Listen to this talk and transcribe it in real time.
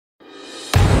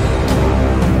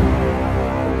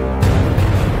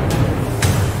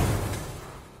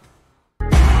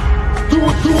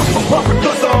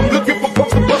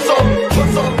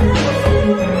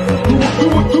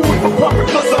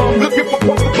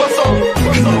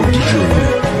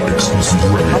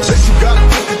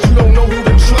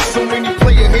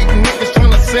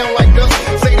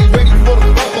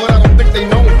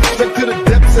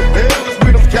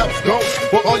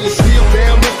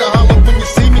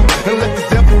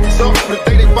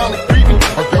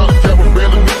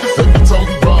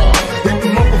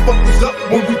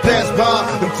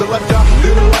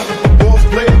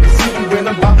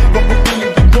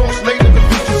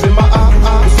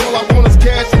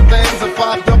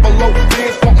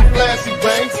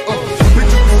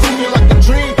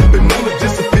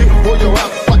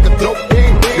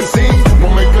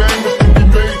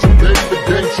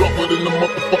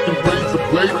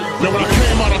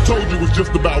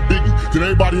about Biggie. Then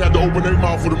everybody had to open their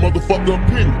mouth for the motherfucker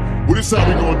opinion. Well, this how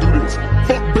we gonna do this.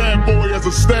 Fuck Bad Boy as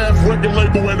a staff, record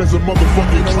label, and as a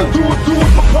motherfucking crew. Do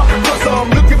it for pop plus I'm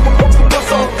looking for folks to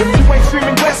bust on. If you ain't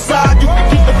screaming West Side, you can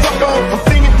keep the fuck on. I'm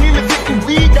singing demons, hitting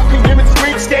weed, got me hearing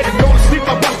screams, scared to go to sleep.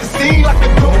 I watch the scene like a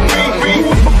dope ring.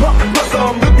 Do it for pop plus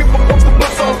I'm looking for folks to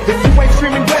bust on. If you ain't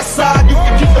screaming West Side, you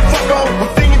can keep the fuck on. I'm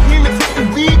singing demons, hitting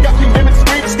weed, got me hearing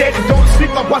screams, scared to go to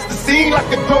sleep. I watch the scene like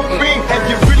a dope ring. Have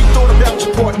you really thought about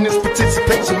your part in this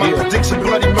participation? My prediction,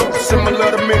 bloody murder, similar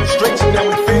to administration. Now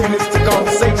we feeling this to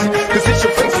conversation. Cause it's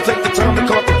your face, take the time to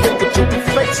contemplate what you'll be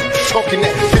facing. Talking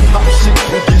that hip-hop shit,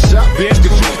 you get shot, bitch.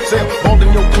 Cause you can tell all in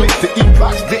your clips, the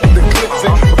e-box, the clips,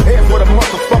 and prepare for the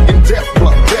motherfucking death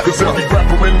blow. Cause every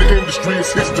rapper in the industry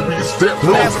is history, is death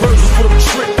blow. Last verse is for the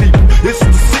trick people. This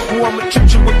is the sequel, I'ma treat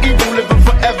you with evil, living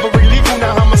forever illegal.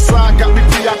 Now homicide got me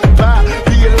preoccupied.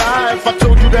 Be alive, I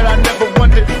told you that I never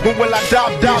wondered. When will I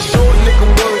die? Die short, nigga,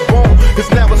 word born.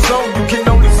 It's now a song, you can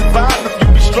only survive if you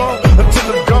be strong until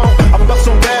I'm gone. I bust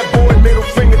on Bad Boy, middle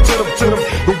finger to them.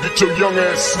 Don't get your young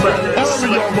ass smacked. All of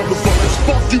y'all motherfuckers,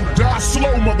 fuck you, die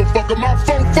slow, motherfucker. My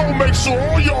phone make sure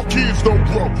all y'all kids don't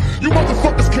grow. You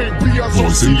motherfuckers can't be us on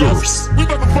COs. We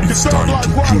motherfucking sound like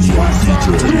rock.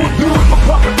 Do it for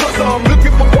profit plus I'm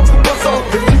looking for folks to bust on.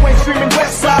 If you ain't screaming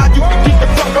West Side, you can keep the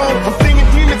fuck on. I'm singing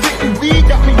demons, hitting weed,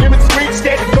 got me hearing screams,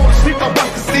 scared to go to sleep. I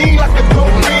watch the scene like a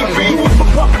dope ring. Do it for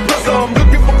profit plus I'm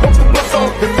looking for folks to bust on.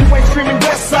 If you ain't screaming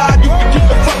West Side, you can keep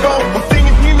the fuck on. I'm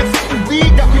singing demons, hitting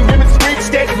weed, got me hearing screams,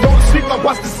 scared to go to sleep. I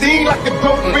watch the scene like a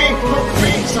dope ring.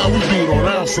 That's how we do it on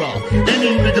our side.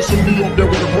 Any niggas from New York that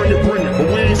wanna bring it. But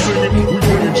we ain't singing, we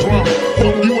bringing drama.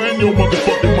 Fuck you and your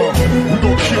motherfucking mama. We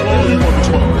gon' kill all you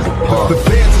motherfuckers. The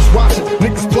fans is watching,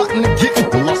 niggas plotting and getting.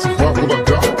 Will I survive or I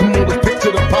die? You know the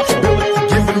picture, the possibility,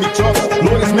 giving me trouble.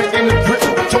 Lawyers making the grip.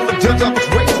 Told the judge I was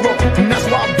raised wrong, and that's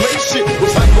why I blaze shit.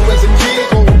 Was hyper as a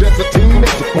kid, cold as a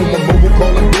teenager. On my mobile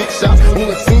calling big shots. On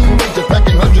the scene major,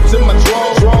 packing hundreds in my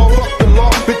draw. Fuck the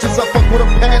law, bitches I fuck with a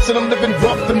passion. I'm living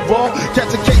rough and raw.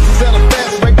 Catching cases at a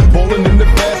fast rate, balling in the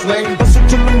fast lane. Hustle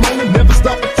till the morning, never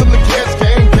stop until the cash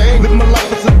came. Live my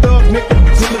life as a thug, nigga,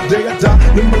 till the day I die.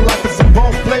 Live my life as a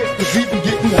boss player, cause even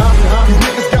getting high. These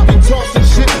niggas got me tossing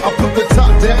shit. I put the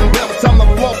top down, now it's time to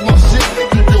floss my shit.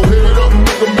 Keep your head up,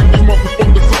 nigga, make you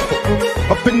motherfuckers suffer.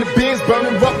 Up in the bins,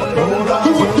 burning rubber.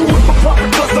 Do it for profit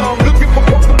plus I'm looking for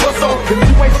folks to bust on. If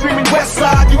you ain't screaming West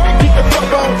Side, you can keep the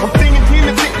fuck on. I'm singing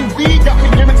demons, hitting weed, got me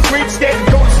hearing screams, scared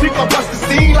to go to sleep. I watch the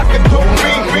scene like a dope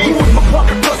ring. Do it for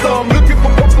profit plus I'm looking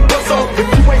for folks to bust on. If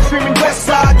you ain't screaming West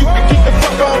Side, you can keep the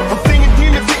fuck on. I'm singing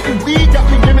demons, hitting weed, got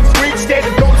me hearing screams, scared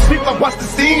to go to sleep. I watch the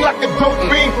scene like a dope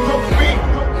ring.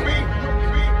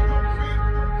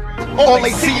 All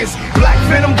they see is black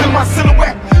venom in my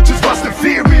silhouette. Just watch the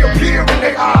fear reappear in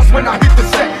their eyes when I hit the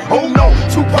set. Oh no,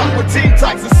 Tupac with team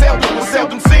types and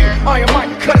seldom seen. I am Mike,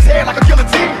 cut his hair like a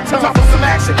guillotine. Time for some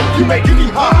action, you making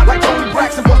me high like Tony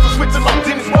Braxton. Bust the switch like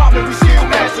Dennis Rodman, we still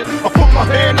mashing. I put my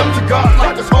hand up to God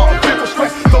like it's hard, for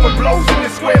stress. Throwing blows in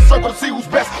this square circle to see who's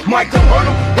best. Mike don't hurt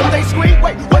them, what they scream,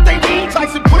 wait, what they mean?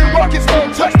 Tyson putting rockets,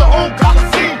 don't touch the whole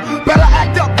Coliseum. Better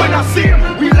act up when I see him.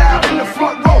 We loud in the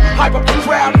front row, hype up the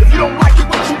crowd. If you don't like it,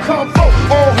 what you come for?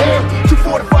 All hair,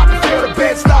 245 to fail the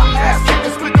bed stop. Ass kick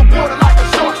and split the water like a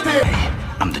shark stare.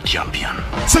 I'm the champion.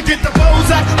 So get the bows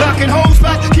out, knocking hoes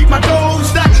back, keep my dough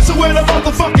stacked. So where the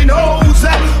motherfucking hoes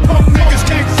at? Punk niggas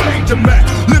can't fade the Mac.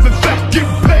 Living fat,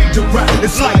 getting paid to rap.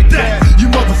 It's like that, you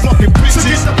motherfucking bitches. So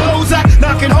get the bows out,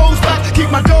 knocking hoes back, keep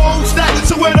my dough stacked.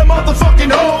 So where the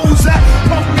motherfucking hoes at?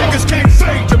 Punk niggas can't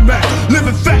fade the Mac.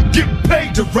 Living fat, getting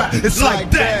paid to rap. It's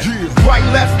like that. Right,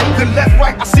 left, then left,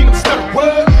 right. I seen them stutter.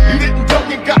 Word, you didn't duck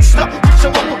and got stuck with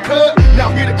your uppercut. Now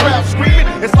hear the crowd screaming.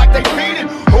 It's like they feeding.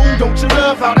 Oh, don't you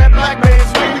love how that black man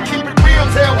screaming? Keep it real,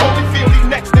 tell Holyfield he's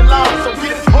next in line. So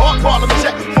get his hard problem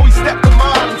check before he step to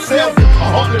mine himself. I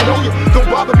hardly know you, don't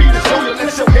bother me to show you.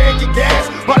 Let your head get gas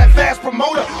by that fast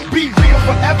promoter. Be real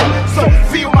forever, so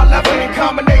feel my level in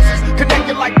combinations.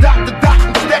 Connected like dot to dot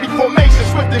in steady formation.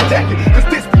 Swift and decking, cause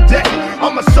this be decking.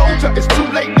 I'm a soldier, it's too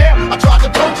late now. I tried to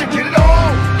coach you, get it on.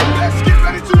 Let's get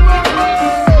ready to rumble.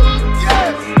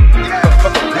 Yes, yes,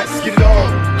 let's get it on.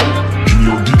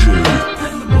 Yo, DJ.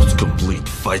 Most complete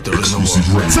fighter in the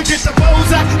world. So get the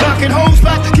bows out, knocking hoes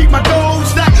back, keep my dough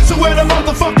stacked. So where the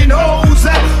motherfucking hoes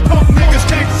at? Punk niggas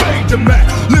can't fade the Mac.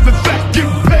 Living fat,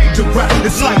 getting paid to rap.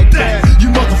 It's like that, you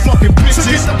motherfucking bitches.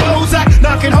 So get the bows out,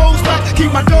 knocking hoes back,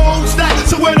 keep my dough stacked.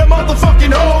 So where the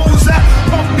motherfucking hoes at?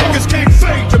 Punk niggas can't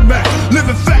fade the Mac.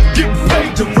 Living fat, getting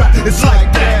paid to rap. It's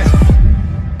like that.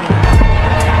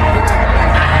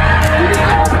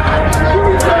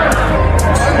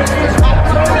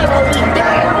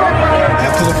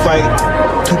 After the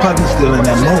Tupac is still in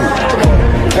that mode.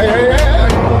 Hey.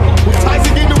 When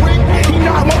Tyson get in the ring, he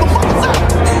knock motherfuckers out.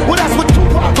 Well, that's what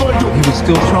Tupac gonna do. He was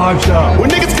still charged up.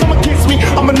 When niggas come against me,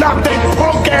 I'ma knock that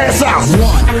punk ass out.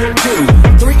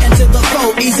 1, 2, 3 into the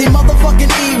 4. Easy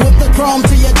motherfucking E with the chrome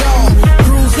to your dome.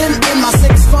 Cruising in my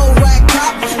 6'4" rack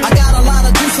top. I got a lot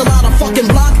of juice, a lot of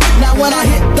fucking block. Now when I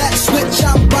hit that switch,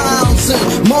 I'm bouncing.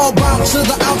 More bounce to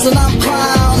the ounce and I'm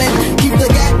clowning. Keep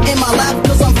the gat in my lap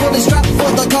cause I'm fully strapped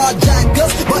for the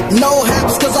carjackers. But no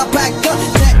haps cause I pack a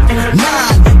Tech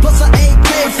 9 plus an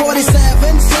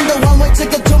AK-47. Send a one-way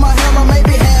ticket to my hell or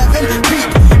maybe heaven. Beat,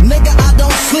 nigga, I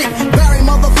don't sleep. Bury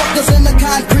motherfuckers in the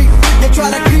concrete. They try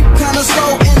to creep kinda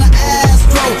slow in the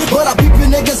Astro, but I peep you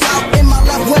niggas out in my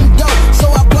left window.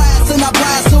 So I blast and I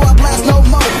blast till I blast no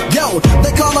more. Yo,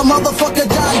 they call a motherfucker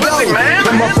John Doe.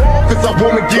 Am I wrong cause I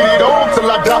wanna get it on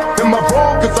till I die? Am I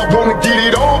wrong cause I wanna get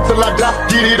it on till I die?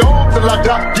 Get it on till I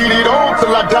die, get it on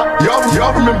till I die.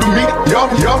 Y'all remember me? Y'all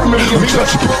remember me?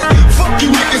 Fuck you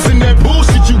niggas in that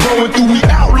bullshit you going through. We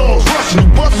outlaws, rushing you,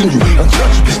 busting you,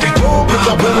 untouchable. Stay wrong cause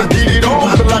I wanna get it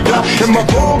on till I die. Am I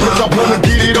wrong cause I wanna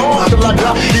get it on till I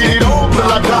die? Get it on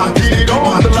till I die, get it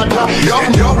on till I die.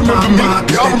 Y'all remember me?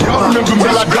 Y'all remember me?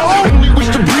 Like I only wish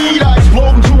to breed, I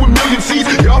explode into a million seeds.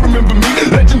 Y'all remember me?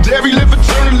 Legendary, live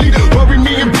eternally. Bury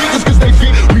me in pieces cause they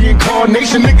fear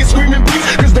reincarnation. Niggas screaming peace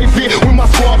cause they fear when my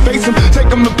squad face them. Take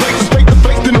them to places, face to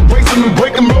face, then erase them and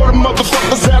break them. All the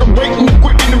motherfuckers out of waiting and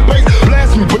quitting the base.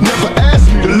 Blast me but never ask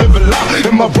me to live a lie.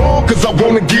 Am I wrong cause I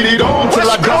wanna get it on till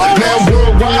I die? Now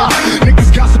worldwide,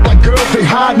 niggas gossip like girls, they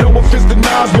hide. No offense to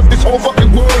knives, but this whole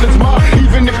fucking world is mine.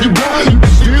 Even if you blind, you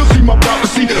can still see my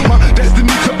prophecy. My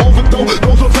destiny to overthrow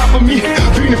those on top of me.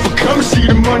 Feeling for currency,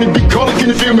 the money be calling, can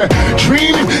you feel me?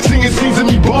 Dreaming, singing scenes of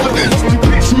me ballin'. Let's be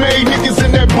bitch made niggas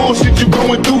in that bullshit you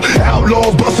going through.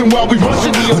 Outlaws bustin' while we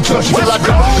rushin', untouched till I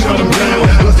die. Shut them down,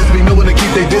 busters be knowing to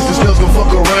keep their distance, they'll gon'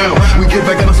 fuck around. We get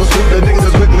back on us so swift, the niggas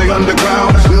is quickly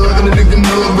underground. We're gonna dig the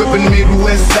mud, rippin'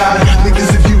 Midwest side.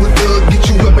 Niggas, if you a thug, get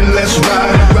you up and let's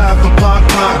ride. Ride for Pac,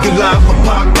 get live for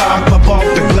Pac, pop off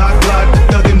the Glock,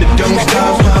 thug in the don't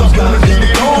stop. Get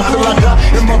it on till I die.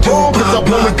 Am I wrong cause I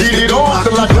wanna get it on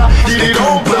till I die? Get it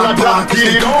on till I die, get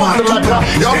it on till I die.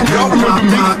 Y'all remember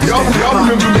me? Y'all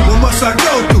remember me? What must I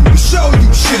go through to show you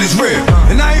shit is real?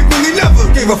 And I ain't really never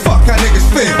gave a fuck how niggas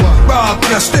feel. Rob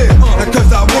and I steal, not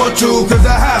cause I want to, cause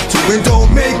I have to. And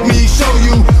don't make me show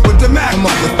you what the Mac am.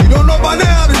 If you don't know by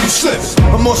now, then you slip.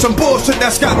 I'm on some bullshit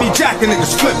that's got me jacking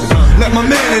niggas flipping. Let my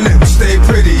man in them stay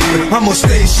pretty, I'ma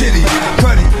stay shitty.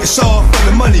 Cruddy, it's all for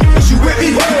the money. Cause you with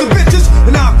me with the bitches,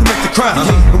 and I'll commit the crime.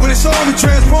 And when it's all we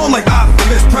transform like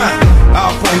Optimus Prime.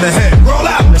 Out from the head, roll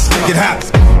out, let's make it happen.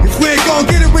 If we ain't gon'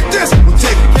 get it with this, we'll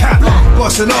take it cap.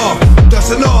 Bustin' off,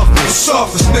 dustin' off, the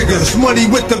softest niggas. Money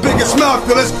with the biggest mouth,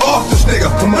 feel it's off this nigga.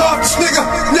 From off this nigga,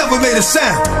 never made a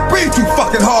sound. Breathe too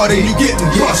fucking hard and you getting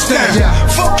bust down.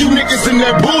 Fuck you niggas in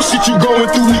that bullshit you going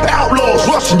through. We outlaws,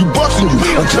 rushing you, busting you,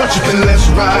 untouchable. And let's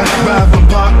ride for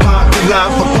Pac, get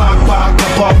live for Pac,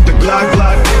 pop off the Glock,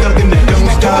 thug in the don't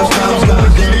stop.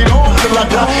 Get it on till I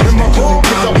die. Am I wrong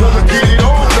cause I wanna get it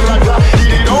on till I die?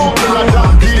 Get it on till I die,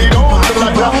 get it on till I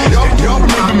die. Y'all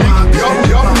remember me? Y'all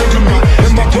remember me?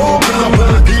 Am I wrong cause I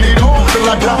wanna get it on till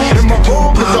I die? Am I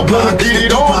wrong cause I wanna get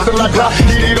it on till I die?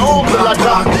 Get it on till I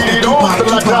die, get it on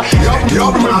till I die.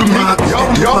 Y'all remember me?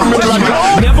 Y'all remember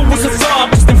me? Never was a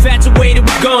thug, just infatuated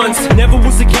with guns. Never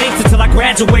was a gangster till I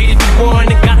graduated and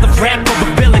won. And got the rap of a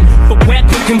villain, but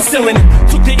weapon concealing.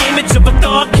 Took the image of a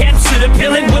thug, captured a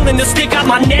villain. Willing to stick out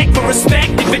my neck for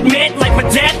respect. If it meant like my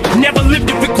death, never lived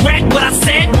to regret what I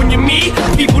said. When you're me,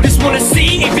 people just wanna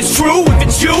see if it's true, if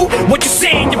it's you. What you're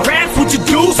saying, your raps, what you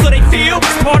do, so they feel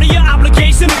it's part of your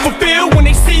obligation to fulfill. When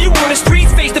they see you on the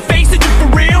streets, face to face, that you for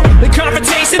real. The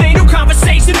confrontation ain't no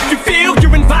conversation. If you feel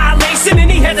you're in violation,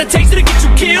 any hesitation to get you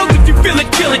killed. If you feel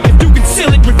it, kill it. If you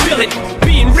conceal it, reveal it.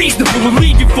 Being reasonable will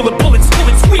leave you full of bullets.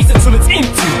 Squeeze until it's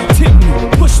empty. Tip me,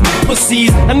 push me,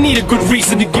 pussies. I need a good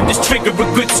reason to give this trigger a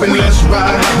good squeeze. And let's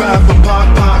ride for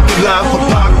Pac, get live for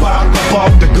Pac,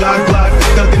 pop off the Glock,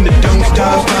 thug in the don't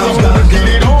stop. Get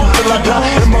it on till I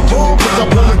die. Am I wrong cause I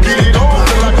wanna get it on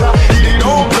till I die? Get it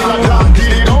on till I die,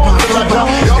 get it on till I die.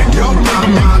 Y'all remember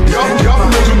me? Y'all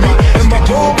remember me? Am I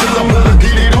wrong cause I wanna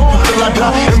get it on till I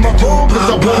die? Am I wrong cause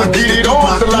I wanna get it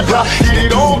on till I die? Get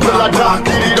it on till I die,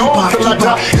 get it on till I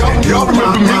die. Y'all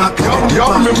remember me?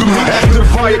 Y'all remember me? After the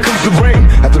fire comes the rain,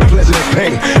 after the pleasure there's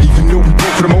pain. Even though we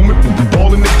broke for the moment, we'll be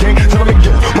balling the game. Tell me,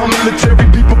 yo, my military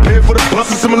be prepared for the bus.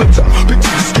 Similar to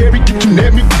pictures are scary, get you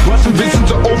near me. We rushing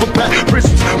visions to overpack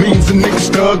prisons. Means a nigga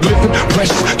stug living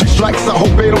precious. 3 strikes, I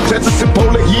hope they don't test us. In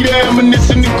polar heat,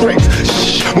 ammunition and crates.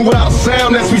 Shh, move out of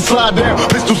sound as we slide down.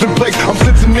 Pistols in place, I'm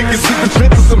sensing niggas sipping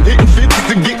fences. I'm hitting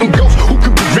fences and getting ghosts. Who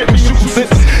could prevent me shooting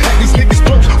senses at these niggas'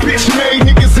 throats? Bitch made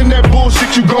niggas in that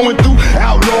bullshit you going through.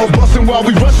 Outlaw busting while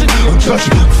we rushing. Touch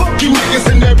you. Fuck you niggas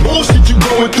in that bullshit you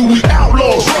going through. We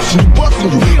outlaws rushing you,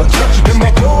 busting you. Touch you in my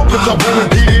palm, cause I wanna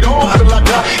get it on till I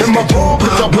die. In my palm,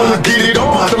 cause I wanna get it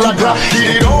on till I die.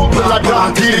 Get it on till I die.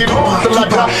 Get it on till I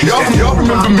die. Y'all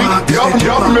remember me?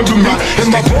 Y'all remember me? In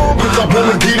my palm, cause I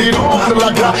wanna get it on till I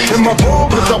die. In my palm,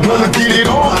 cause I wanna get it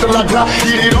on till I die.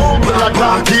 Get it on till I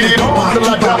die. Get it on till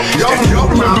I die. Y'all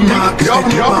remember me?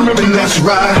 Y'all remember me? Let's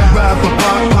ride for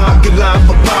pop, pop, get live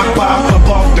for pop, pop, pop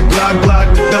off the Glock, Glock,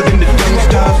 thuggin' the don't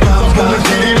stop, stop, stop.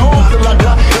 Get it on till I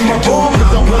die. In my palm,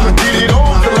 cause I wanna get it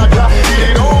on till I die. Get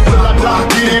it on till I die.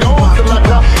 Get it on till I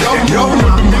die. Y'all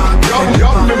remember me?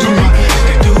 Y'all remember me?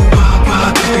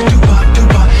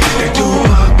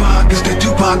 It's that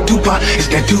Tupac, Tupac. It's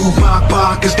that Tupac,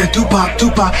 Tupac. It's that Tupac,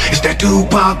 Tupac. It's that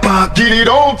Tupac, Tupac. Get it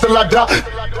on till I die.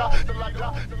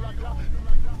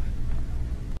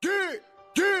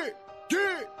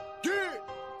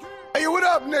 Hey, what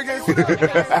up, niggas?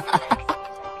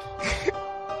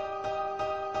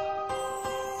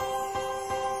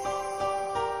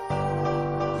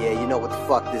 Yeah, you know what the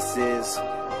fuck this is.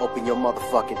 Open your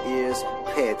motherfucking ears,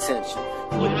 pay attention.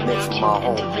 You in the mix with my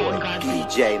homeboy,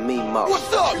 DJ Mimo.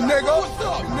 What's up, nigga? What's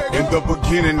up, nigga? In the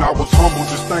beginning, I was humble,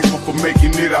 just thankful for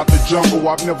making it out the jungle.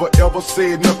 I've never ever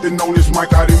said nothing on this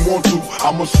mic I didn't want to.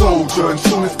 I'm a soldier, and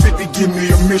soon as 50 give me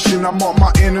a mission, I'm on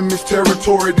my enemy's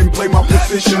territory, then play my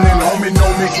position. And homie know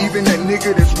me, even that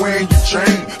nigga that's wearing your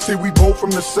chain. See, we both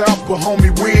from the south, but homie,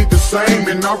 we ain't the same.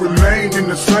 And I remain in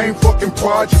the same fucking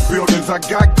project buildings. I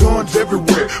got guns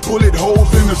everywhere, bullet holes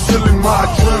in the ceiling, my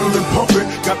adrenaline pumping.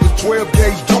 Got the 12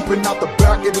 gauge jumping out the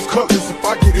back of his cutlass. If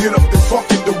I get hit up, then fuck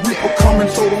it, the reaper coming,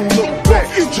 so don't look back.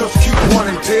 Just keep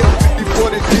running, tail 50 for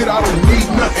this hit, I don't need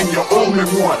nothing, you're only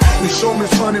one. Then show me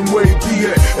running where he be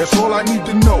at, that's all I need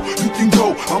to know. You can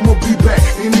go, I'ma be back.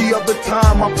 Any other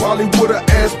time, I probably would've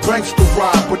asked Banks to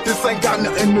ride, but this ain't got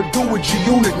nothing to do with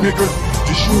G-Unit, nigga.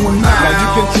 Just you and I. Now you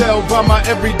can tell by my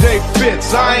everyday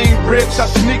fits, I ain't rich, I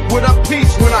sneak with a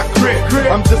piece when I crit.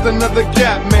 I'm just another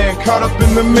gap man, caught up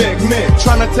in the mix.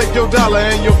 Tryna take your dollar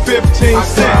and your 15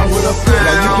 cents. Now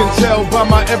you can tell by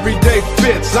my everyday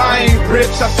fits, I ain't rich,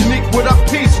 I sneak with a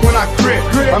piece when I crit.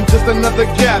 I'm just another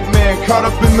gap man, caught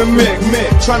up in the mix.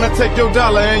 Tryna take your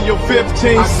dollar and your 15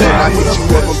 cents. I hit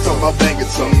you up, I'm talking about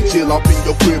banging something. Chill off in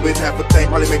your crib and have a thing,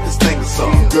 probably make this thing or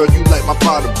something. Girl, you like my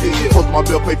father, bitch. Post my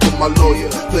bill, pay for my lawyer.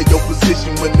 Play your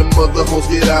position when the mother hoes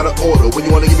get out of order. When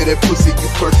you wanna give me that pussy, you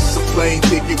purchase a plane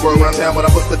ticket. We're around town when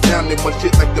I bust her down, then my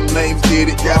shit like them names did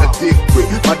it. Got a dick grip,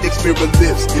 my dick's mirror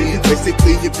lipstick.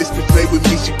 Basically, if this bitch play with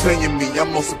me, she playing me.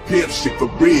 I'm on some pimp shit for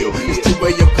real. It's 2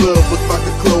 AM club, was about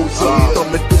to close up.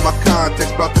 Thumbing through my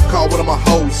contacts, about to call one of my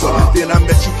hoes up. Then I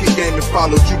met you, kick game, and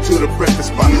followed you to the breakfast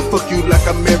spot. Fuck you like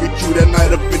I married you that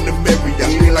night up in the Marriott.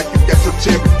 Scream like you got your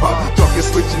cherry pop. Talking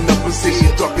switching up position,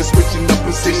 talking switching up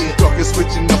position, talking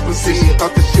switching up position.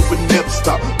 Thought this shit would never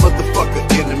stop. Motherfucker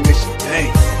in the mission.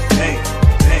 Dang, dang,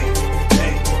 dang,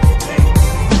 dang, dang.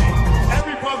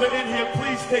 Every brother in here,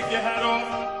 please take your hat off.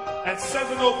 At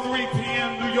 7:03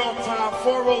 p.m. New York time,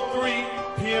 4:03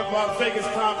 p.m. Las Vegas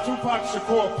time, Tupac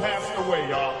Shakur passed away,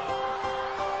 y'all.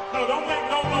 No, don't make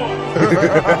no noise.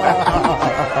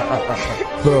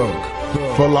 Thug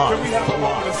for life. Can we have a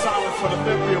moment of silence for the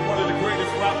memory of one of the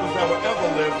greatest rappers that will ever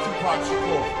live, Tupac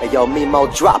Shakur? Hey yo, Mimo,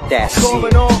 drop that shit.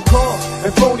 Calling on call,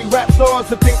 and phony rap stars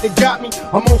that think they got me.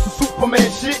 I'm on some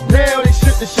Superman shit, now they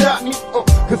shouldn't have shot me.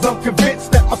 Cause I'm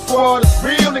convinced that my squad is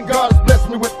real, and God has blessed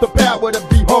me with the power to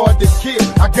be hard to kill.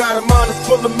 I got a mind that's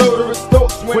full of murderous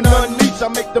thoughts. When unleashed, I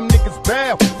make them niggas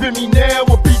bow. Feel me now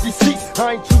or be deceased,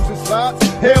 I ain't choosing sides.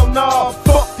 Hell nah,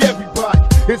 fuck everybody.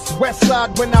 It's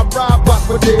Westside when I ride, rock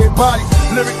with dead bodies.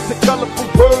 Lyrics and colorful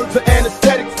words are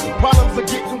anesthetics. Problems are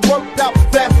getting worked out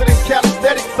faster than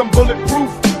calisthenics. I'm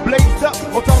bulletproof, blazed up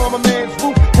on top of my man's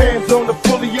roof. Hands on the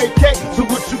fully AK, so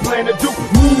what you plan to do?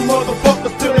 Move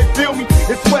motherfuckers till they feel me.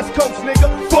 It's West Coast, nigga,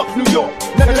 fuck New York.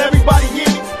 Now that everybody hear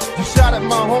me, you shot at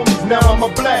my homies, now I'm a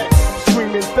blast.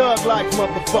 Screaming thug like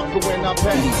motherfucker when I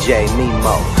pass. DJ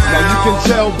Mimo. Now you can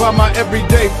tell by my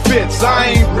everyday fits,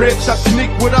 I ain't rich, I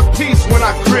sneak with a piece when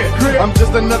I crit. I'm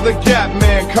just another gap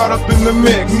man, caught up in the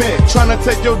mix. Tryna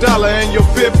take your dollar and your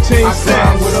 15 cents.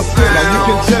 Now you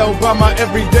can tell by my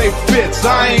everyday fits,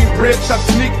 I ain't rich, I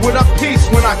sneak with a piece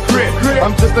when I crit.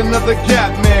 I'm just another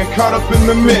gap man, caught up in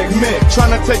the mix.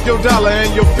 Tryna take your dollar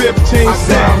and your 15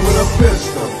 cents. With a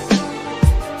pistol.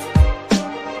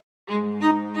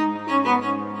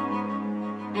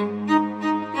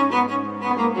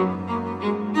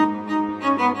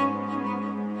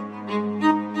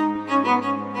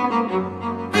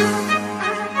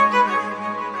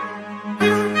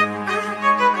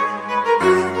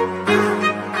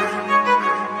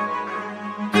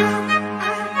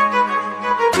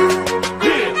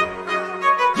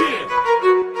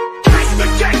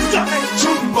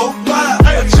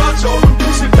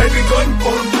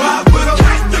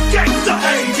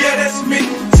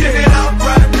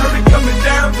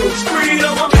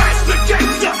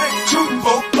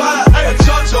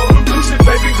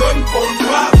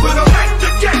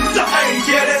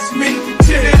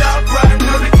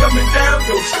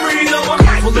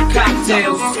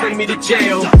 Bring me to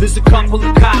jail. There's a couple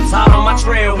of cops hot on my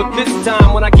trail, but this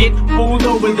time when I get pulled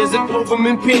over, there's a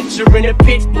Doberman pincher and a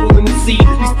pit bull in the seat.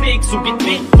 These pigs will get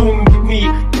bit fooling with me.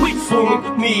 Quit fooling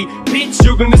with me, bitch.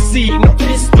 You're gonna see no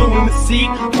pistol in the seat.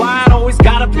 Why it always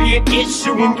gotta be an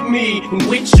issue with me? In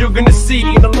which you're gonna see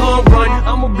in the long run,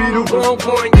 I'ma be the wrong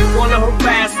one you wanna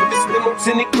harass with this limo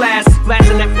tinted glass,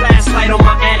 flashing that flashlight on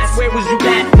my ass. Where was you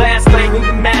at last night when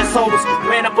the mass holes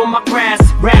ran up on my grass?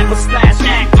 Rapper slash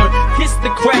actor, kiss the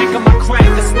crack of my crack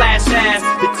to slash ass.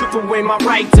 They took away my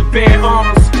right to bear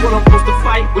arms. When I'm supposed to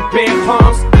fight with bare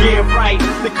palms, yeah right.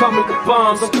 They're coming with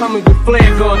bombs, I'm coming with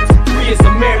flare guns. We as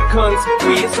Americans,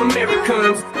 we as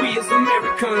Americans, we as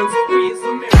Americans, we as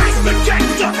Americans. The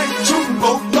gangster, shooting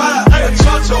both fire. Hey, a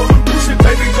charge on them, pushing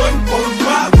baby gun on the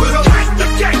ride with them. The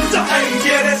gangster, hey,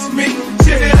 yeah, that's me.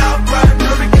 Shit it out right,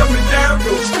 now they coming down,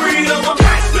 no screen on them.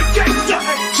 The gangster,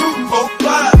 shooting both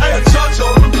fire. Hey, a charge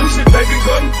on them, pushing baby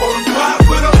gun on the ride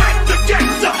with them. The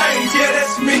gangster, hey, yeah,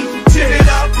 that's me. Shit it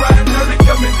out right, now they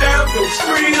coming down, no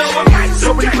screen on them.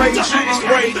 So many pages, shooting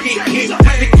spray, get hit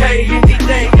with the K,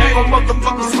 anything, ain't no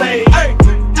motherfucking slave. Hey,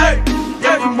 hey.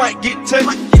 Yeah, you might get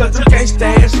touched, cause you can't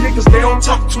stand niggas, they don't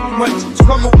talk too much.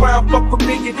 Swung around, fuck a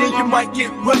nigga, then you might get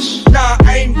rushed. Nah,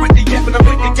 I ain't with the yap, and I'm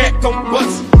with the cat gon'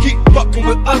 bust. Keep fucking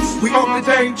with us, we on the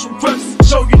dangerous.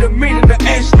 Show you the meaning of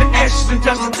ashes and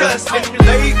just the dust. And you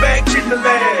lay back in the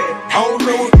lab. I don't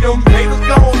know if them haters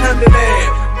gon' handle that.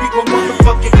 Keep my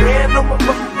motherfucking hand on my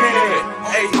fucking head.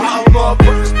 Hey, all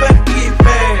motherfuckers better get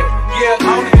mad. Yeah,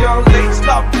 all of y'all ladies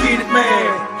stop get it,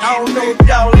 man. I don't know if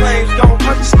y'all lanes don't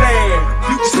understand.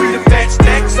 You can see the fat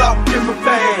stacks off in my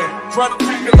van. Try to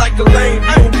treat me like a lame,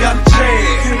 you don't got a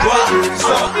chance. Why?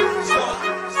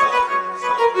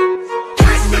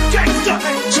 The gangster,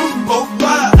 shooting both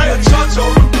fire. Hey, a charge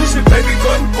on them, pushing baby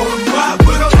gun on the ride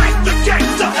with them. The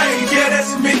gangster, hey, yeah,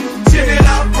 that's me. Shit it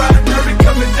out right, now they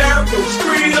coming down, no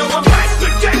screen on them. The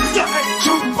gangster,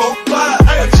 shooting both fire.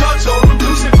 Hey, a charge on them,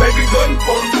 pushing baby gun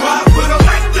on the ride with them.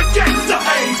 The gangster,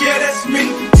 hey, yeah, that's me.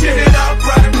 Shit it out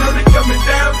right, now they coming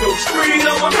down, no screen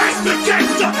on them. The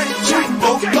gangster, shooting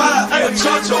both fire. Hey, a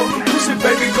charge on them, pushing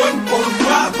baby gun on the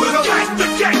ride with them. The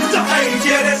gangster, hey,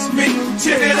 yeah, that's me.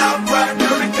 Shit it out right,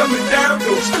 now they coming down,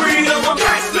 no screen on them.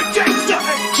 The gangster,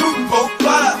 shooting both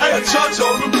fire. Hey, a charge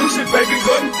on them, pushing baby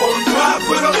gun on the ride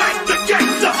with them. The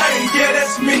gangster, hey, yeah,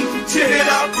 that's me. Shit it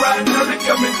out right, now they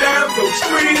coming down, no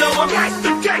screen on them.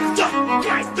 The gangster,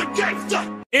 the gangster.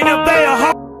 In a bay of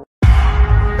heart.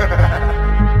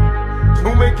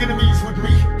 Don't make enemies with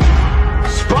me.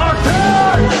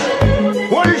 Spartans!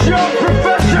 What is your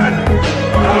profession?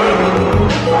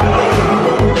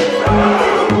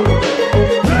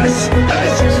 This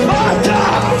is Sparta!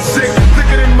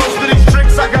 Sicker than most of these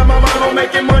tricks. I got my mind on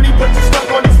making money, but you stuck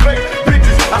on these fake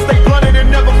bitches. I stay blunted and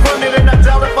never fronted, and I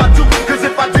doubt if I do. Cause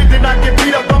if I did, then I get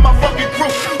beat up by my fucking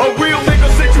crew. A real nigga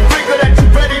said you figure that you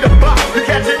ready to box. You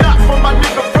catch it out from my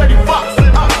nigga Freddie Fox.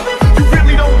 You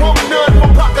really don't want none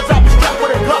from pockets. I be strapped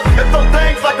with a Glock and throw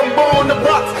things like I'm born the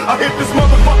box. I hit this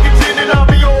motherfucking tin and I'll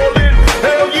be all in.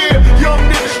 Hell yeah, young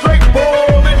nigga straight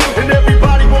ballin'. And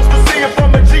everybody wants to see it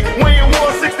from a G weighing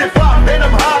 165. And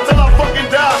I'm high till I fucking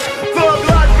die. Thug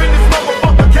life in this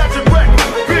motherfucker catching wreck.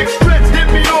 Big stretch hit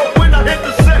me off when I hit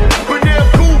the set. But they're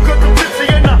cool cause I'm tipsy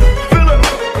and I feel it.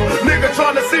 Nigga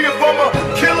trying to see if I'm a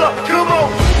killer. Come on.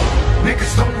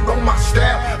 Niggas don't know my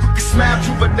style. You can smile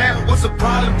juvenile. What's the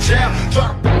problem, child? Try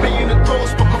to put me in the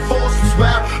drawers, but my force is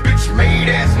wild. Bitch made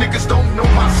ass niggas don't know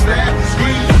my style.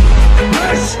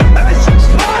 This is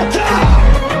Sparta!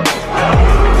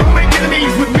 Don't make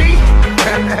enemies with me.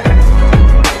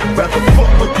 Rather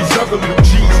fuck with these other little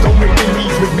G's. Don't make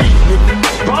enemies with me.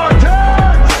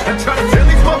 Spartans! I try to tell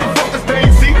these motherfuckers they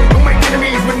ain't see. Don't make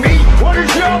enemies with me. What is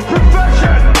your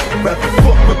profession? Rather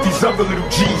fuck with these other little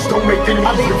G's. Don't make I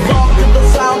enemies be with me. funk to the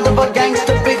sound of a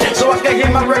gangster beat, so I can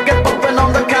hear my record bumping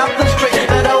on the Compton Street.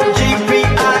 That OGPIMP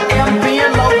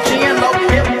and low G and low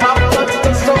hip hop thugs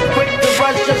are so quick to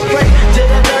rush us straight to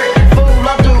the dirt. Full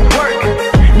of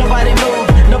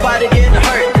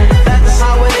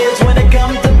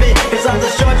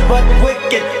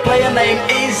player named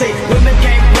Easy. Women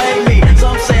can't play me,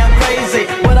 some say I'm crazy,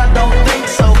 but I don't think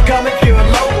so. Come if you're a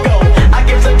loco. I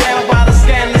gives a damn about a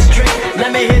scandalous trick.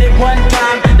 Let me hit it one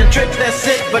time, the trick that's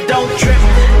it, but don't trip.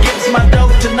 Gives my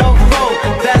dope to no foe.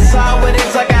 That's how it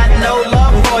is, I got no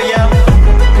love for ya.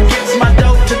 Gives my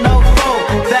dope to no foe.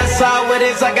 That's how it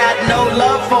is, I got no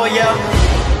love for ya.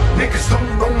 Niggas don't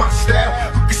know my style.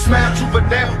 You can smile to but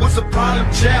now what's the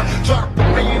problem, child? Try to put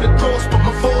me in the cross, but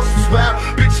my force is wild.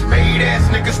 Bitch made ass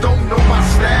niggas don't know my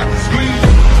style. Scream.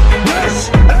 This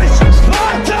is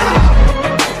Sparta!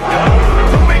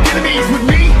 Don't make enemies with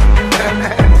me.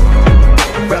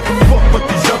 Rather fuck with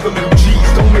these other little G's.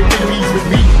 Don't make enemies with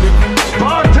me.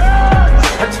 Spartans!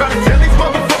 I try to tell these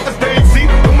motherfuckers they ain't see.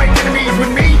 Don't make enemies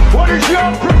with me. What is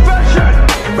your profession?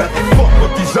 Rather fuck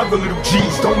with these other little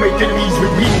G's. Don't make enemies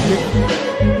with me.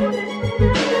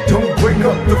 Don't break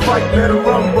up the fight, let it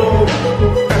rumble.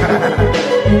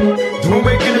 Don't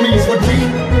make enemies with me.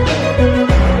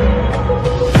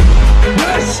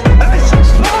 This is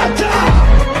Sparta!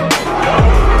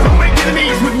 Don't make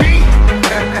enemies with me.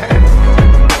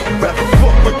 Rather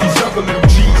fuck with these other little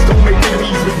G's. Don't make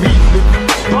enemies with me.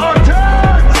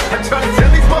 Spartans! I try to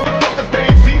tell these motherfuckers they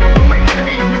ain't see. Don't make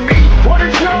enemies with me. What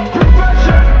is your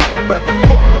profession? Rather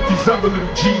fuck with these other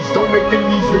little G's. Don't make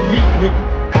enemies with me, nigga.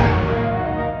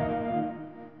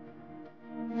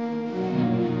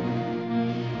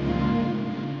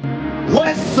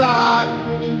 West side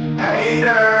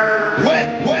hater.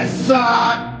 West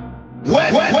side.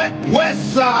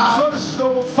 West side.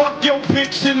 So fuck your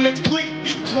bitch and the clique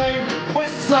you claim.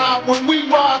 West side, when we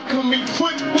ride, come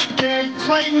equipped with game.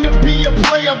 Claim to be a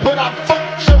player, but I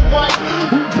fucked your wife.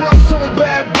 We bust on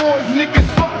bad boys, niggas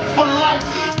fuck for life.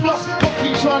 Plus,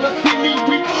 Puppy tryna see me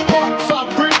weak, hearts I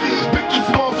break. Biggie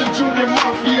Smalls and Junior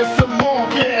Mafia, some more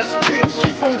gas bitch.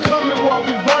 Keep on coming while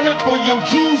we running for your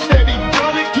Jews. Steady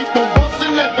done it, keep on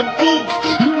busting at them fools.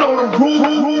 You know the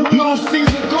rule. Little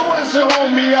Caesar, go ask your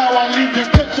homie how I leave you.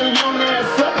 Cut your young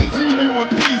ass up, leave you in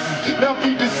pieces. Now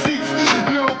be deceased.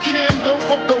 Little Kim, don't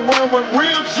fuck around with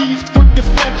real cheese. Quick to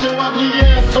snatch your ugly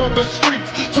ass on the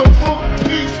streets. So fuck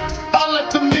peace. I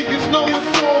let them niggas know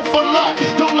it's all for life.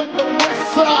 Don't let the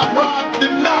west side ride the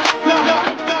night.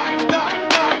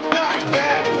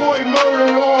 Bad boy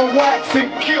murder on wax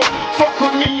and kill. Fuck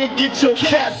with me and get your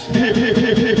cash.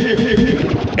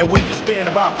 And we can spend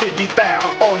about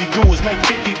 50,000. All you do is make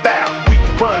 50,000. We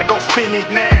can run and go spend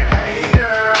it now.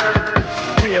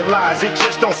 Haters, realize it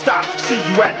just don't stop. See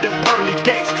you at the pearly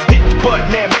gates. Hit the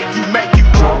button and make you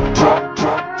drop.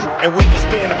 And we can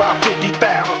spend about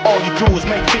 50,000. All you do is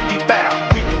make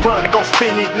 50,000. We can run and go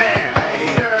spend it now.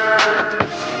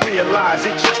 Haters, realize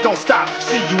it just don't stop.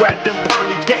 See you at the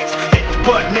pearly gates. Hit the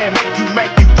button and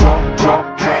make you drop.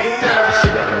 Haters.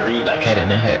 Shit that can read like head in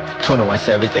the head. 21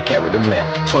 Savage, they carry the man.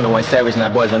 21 Savage,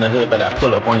 not boys in the hood, but I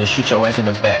pull up on you, shoot your ass in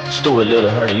the back. Stew a little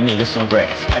hurry, you niggas some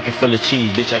grass. I can feel the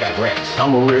cheese, bitch, I got rats.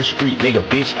 I'm a real street nigga,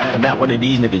 bitch. I am not one of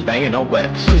these niggas banging no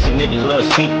wax. Pussy niggas love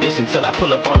sneak this until I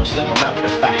pull up on them, slap them out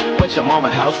with a fight. What's your mama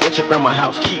house, what's your grandma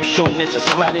house? Keep shooting into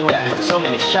somebody with so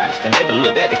many shots. They never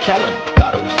looked at the calendar,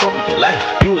 thought it was 4th of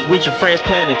July. You was with your friends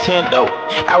playing Nintendo.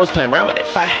 I was playing around with that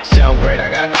fire. 7th grade,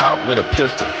 I got caught with a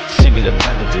pistol. Sick of the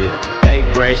Panjabi.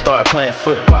 8th grade, started playing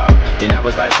football. Then I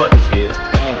was like, fuck the field.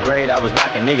 9th grade, I was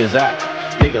knocking niggas out.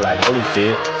 Nigga like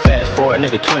Holyfield. Fast forward,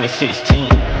 nigga 2016.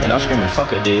 And I'm screaming,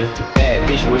 fuck a deal. Bad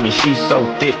bitch with me, she's so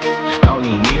thick. I don't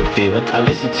even need a pill. I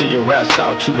listen to your rap,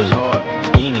 thought you was hard.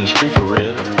 You ain't even street for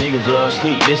real. Niggas love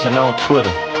sneak dissing on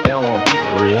Twitter. They don't want beef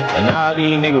for real. And all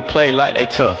these niggas play like they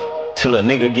tough. Till a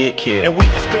nigga get killed. And we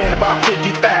can spend about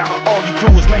 50,000. All you do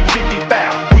is make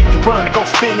 50,000. We can run and go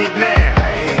spend it now.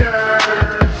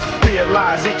 Haters,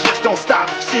 realize it just don't stop.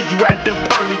 See you at the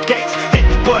pearly gates. Hit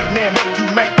the button and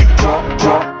make you drop.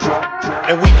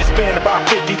 And we can spend about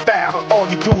 50,000. All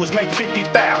you do is make 50,000.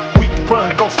 We can run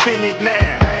and go spend it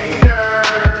now.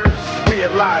 Haters,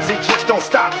 realize it just don't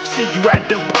stop. See you at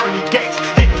the pearly gates.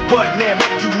 Hit the button and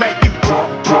make you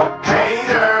drop.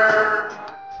 Haters.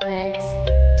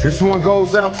 This one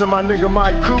goes out to my nigga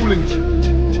Mike Coolidge.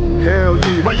 Hell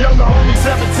yeah. My younger homie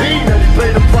 17 and he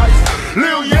paid the price.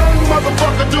 Lil young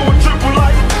motherfucker doing triple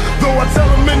life. Though I tell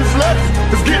him in his letters,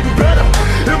 it's getting better.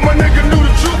 If my nigga knew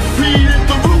the truth, he'd hit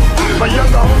the roof. My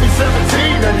younger homie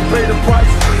 17 and he paid the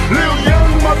price. Lil young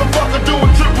motherfucker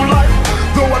doing triple life.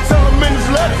 Though I tell him in his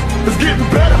letters, it's getting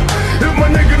better. If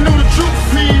my nigga knew the truth,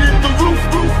 he'd hit the roof.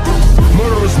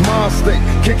 Murderous minds state.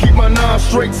 Can't keep my nine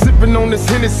straight, sipping on this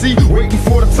Hennessy, waiting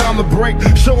for the time to break.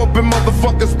 Show up and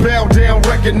motherfuckers bow down,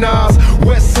 recognize.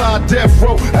 West side death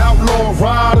row, outlaw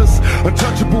riders,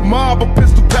 untouchable mob of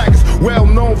pistol packers,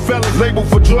 well-known fellas labeled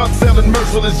for drug selling,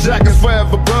 merciless jackets.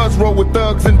 Forever buzz roll with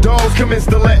thugs and dogs, commence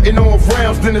to letting off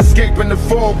rounds, then escaping the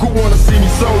fog. Who wanna see me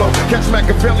solo? Catch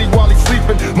Machiavelli while he's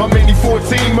sleeping. My mini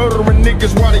 14 murdering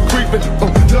niggas while they creeping.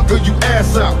 Ducker you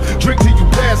ass out, drink till you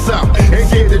pass out, ain't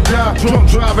here to die. Drunk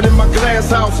driving in my glass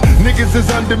house. Niggas is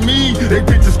under me, they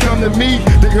bitches come to me.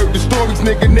 They heard the stories,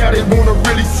 nigga, now they wanna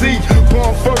really see.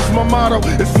 Born first, my motto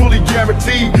is fully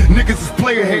guaranteed. Niggas is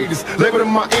player haters, label them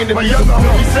my enemy. My younger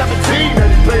homie 17,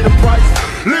 and he pay the price.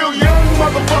 Lil young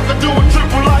motherfucker doing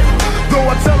triple life. Though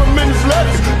I tell him in his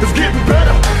letters, it's getting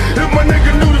better. If my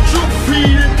nigga knew the truth,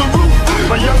 he'd hit the roof.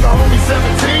 My younger homie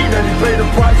 17, and he pay the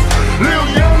price. Lil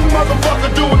young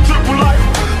motherfucker doing triple life.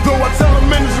 Though I tell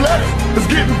him in his letters, it's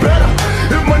getting better.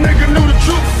 If my nigga knew the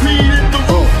truth, he'd hit the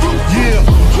roof. Yeah,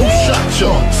 who shot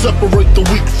y'all? Separate the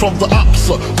weak from the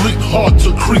opsa. Leap hard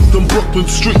to creep them Brooklyn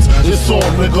streets. It's all,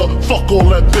 nigga, fuck all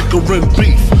that bickering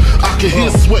beef. I can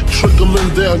hear sweat trickling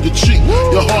down your cheek.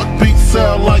 Your heartbeat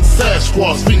sound like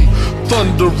Sasquatch feet,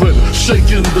 thundering,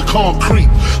 shaking the concrete.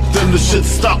 Then the shit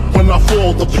stopped when I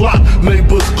fall the plot.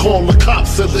 Neighbors call the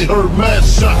cops, said they heard mad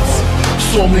shots.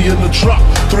 Saw me in the drop,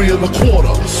 3 1/4,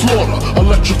 slaughter,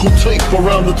 electrical tape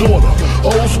around the daughter.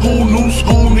 Old school, new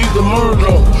school, need to learn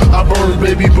though. I burn,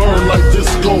 baby, burn like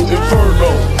disco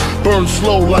inferno. Burn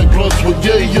slow like blunts with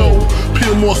yayo.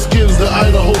 Peel more skins than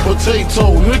Idaho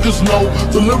potato. Niggas know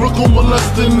the lyrical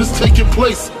molesting is taking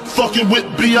place. Fucking with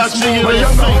B.I.G. and my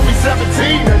younger homie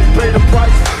 17, and he paid the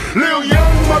price. Lil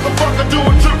young motherfucker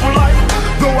doing triple life.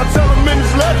 Though I tell him in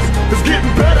his letters, it's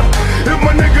getting better. If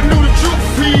my nigga knew the truth,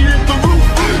 he'd hit the roof.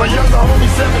 My younger homie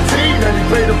 17, and he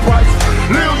paid the price.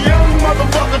 Lil young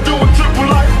motherfucker doing triple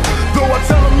life. Though I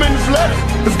tell him in his letters,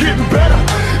 it's getting better.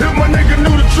 If my nigga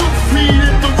knew the truth, he'd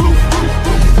hit the roof.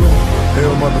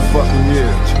 Hell motherfucking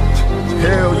yeah.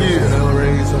 Hell yeah.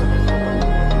 Hellraiser.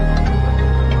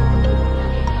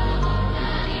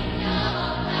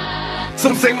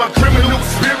 Some say my criminal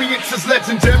experience is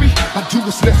legendary. I do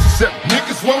what's necessary.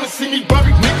 Niggas wanna see me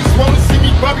buried. Niggas wanna see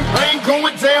me buried. I ain't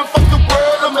going down, fuck the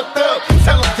world, I'm a thug.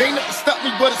 Tell them they never stop me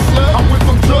but a slug. I went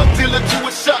from drug dealer to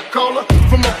a shot caller.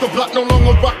 From off the block, no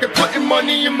longer rockin'. Putting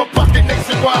money in my pocket,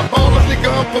 nationwide baller. Nigga,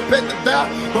 I'm prepared to die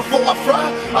before I fry.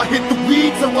 I hit the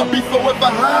weed, so I be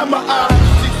forever high. My eyes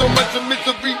see so much of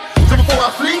misery. So before I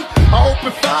flee, I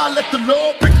open fire, let the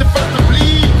Lord pick the first to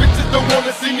bleed. Bitches don't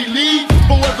wanna see me leave.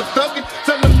 Boys are thuggin',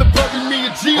 tell them to bury me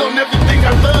a G on everything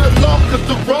I love the law, cause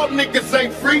the raw niggas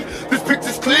ain't free. This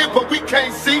picture's clear, but we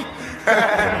can't see.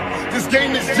 This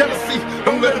game is jealousy,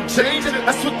 don't let them change it.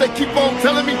 That's what they keep on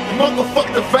telling me,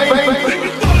 motherfuck the fame.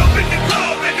 Niggas fall up in the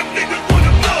club and them niggas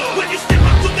wanna blow. When you step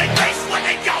up to their face, what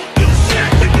they gon' do? Shit.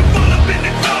 Niggas fall up in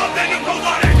the club and them hoes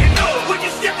all acting know. When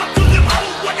you step up to them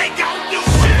hoes, what they gon' do?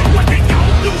 Shit. What they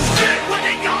gon' do? Shit. What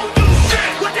they gon' do? Shit.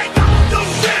 What they gon' do?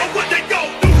 Shit. What they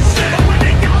gon' do? Shit. What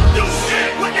they gon' do? Shit.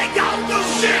 What they gon' do?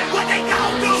 Shit. What they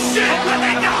gon' do? Shit. What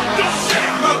they gon' do? Shit.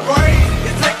 My brain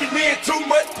is taking in too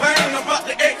much pain. I'm about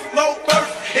to explode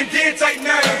first and then take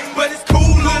name. But it's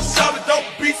cool, little shawty, don't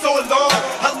be so alarmed.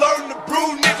 I learned to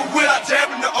brew, nigga, without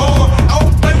jabbing the arm. I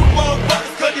don't play with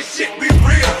motherfuckers cause this shit be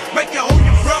real. Make it hold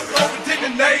your front over to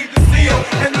the name to seal.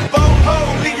 And the phone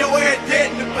home, leave your ass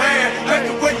dead in the pan. Make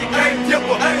it where you can't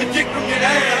tipple, I can dick from your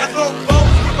ass. I throw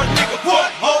clothes with my nigga, what?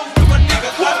 Hoes with my nigga.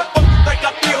 How the fuck you think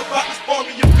I feel about this form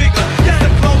of your figure? Yeah,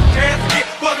 the clothes casket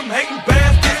for them hating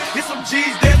baskets. Get some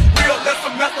G's that's real, that's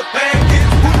some master package.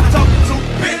 Who you talking to?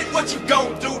 Billy, what you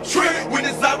gon' do? Trick when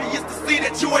it's obvious to see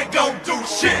that you ain't gon' do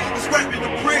shit. It's rapping the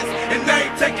prince and they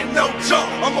ain't taking no jump.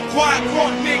 I'm a quiet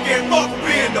crunk nigga and fuck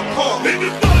being the punk.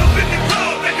 Niggas fall up in the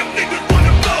club and them niggas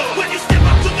wanna blow. When you step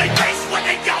up to their face, what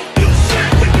they gon' do? Shit.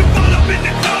 When you fall up in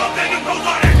the club and them hoes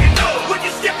all acting know. When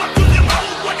you step up to them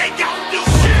hoes, what they gon' do?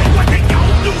 Shit. What they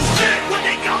gon' do? Shit. What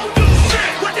they gon' do? Shit.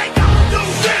 What they gon' do?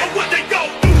 Shit. What they gon'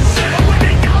 do? Shit. What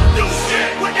they gon' do?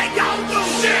 Shit. What they gon' do?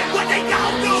 Shit. What they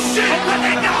gon' do? Shit. What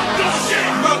they gon' do? Shit.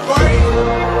 My brain.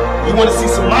 You wanna see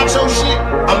some macho shit?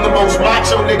 I'm the most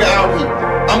macho nigga out here.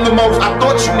 I'm the most, I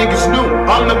thought you niggas knew.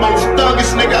 I'm the most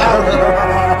thuggish nigga out here.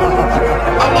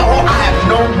 I have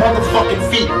no motherfucking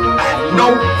feet. I have no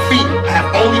feet. I have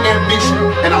only ambition,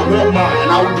 and I want mine.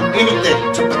 And I will do anything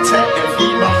to protect and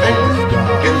feed my family.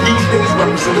 And these niggas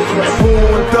represent the threat.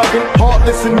 Born thuggin',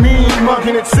 heartless and mean,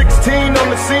 mugging at 16 on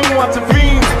the scene, watching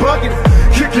fiends bugging,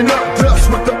 kicking up dust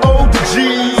with the older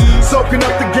G's, soaking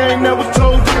up the game that was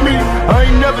told to me. I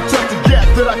ain't never touched a gap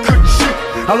that I couldn't shoot.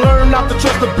 I learned not to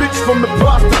trust a bitch from the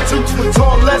prostitutes.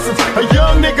 Taught lessons. A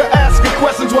young nigga asking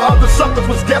questions while other suckers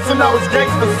was guessing I was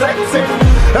gangsta sexy.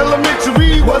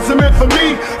 Elementary wasn't meant for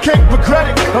me. Can't regret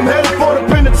it. I'm headed for the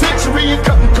penitentiary and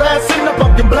cutting class in. I'm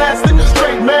fucking blasting,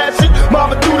 straight mashing,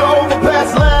 mobbing through the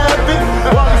overpass laughing.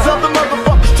 While these other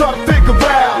motherfuckers try to figure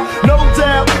out. No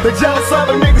doubt, they jealous of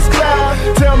a nigga's cloud.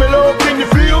 Tell me, Lord, can you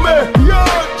feel me? Yo,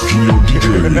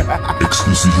 DJ,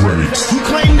 exclusive remix. You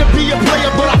claim to be a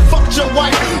player, but I fucked your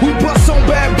wife. We bust on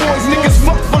bad boys, niggas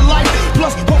fuck for life.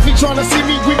 Plus, Puffy tryna see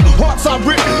me weak, hearts I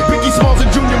rip. Biggie Smalls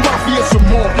and Junior Mafia, some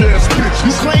more ass bitches.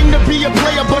 You claim to be a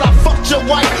player, but I fucked your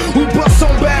wife. We bust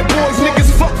on bad boys,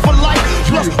 niggas fuck for life.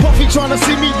 Plus, Puffy tryna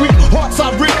see me weak, hearts I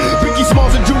rip. Biggie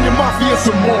Smalls and Junior Mafia,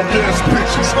 some more ass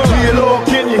bitches. Dear Lord,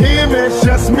 can you hear me? It's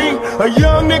just me, a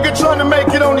young nigga tryna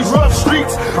make it on these rough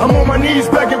streets. I'm on my knees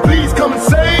begging, please come and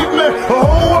save me. The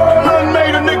whole world done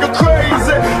made a nigga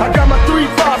crazy. I got my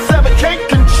 357, can't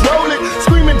control it.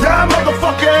 Screaming down,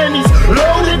 motherfucker, and he's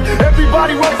loaded.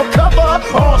 Everybody run for cover.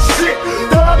 Oh shit,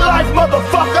 thug life,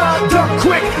 motherfucker. Duck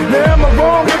quick. Now am I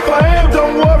wrong? If I am,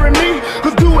 don't worry me.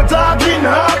 Cause do or die, getting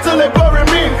high till they bury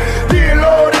me. Dear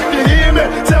Lord, if you hear me,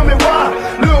 tell me why.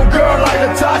 Little girl like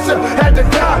Natasha had to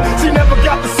die. She never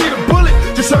got to see the bullet,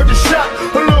 just heard the shot.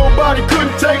 Her little body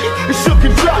couldn't take it, it shook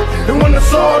and dropped. And when I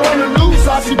saw it on the news,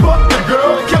 I see bucked the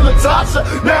girl and killed Natasha.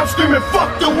 Now I'm screaming,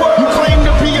 fuck the world. You claim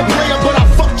to be a player, but I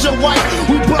fucked your wife.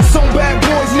 We bust on bad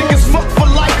boys, niggas fuck for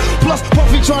life. Plus,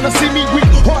 Puffy tryna see me weak,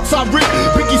 hearts I rip.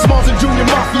 Biggie Smalls and Junior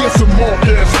Mafia, some more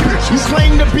ass bitches. You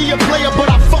claim to be a player, but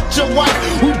I fucked your wife.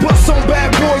 We bust on bad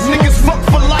boys, niggas fuck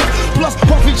for life. Plus,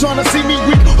 Puffy tryna see me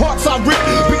weak, hearts I rip.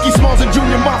 Biggie Smalls and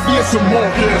Junior Mafia, some more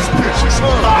ass bitches.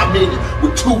 5 minutes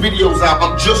with 2 videos out,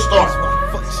 I'm just starting.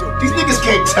 These niggas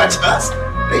can't touch us.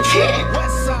 They can't.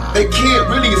 They can't,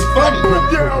 really, it's funny.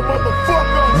 Yeah,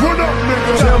 motherfucker, run up,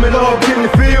 nigga. Tell me, Lord, can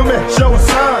you feel me? Show a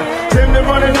sign. Tim, they're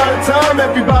running out of time,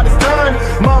 everybody's dying.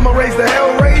 Mama raised the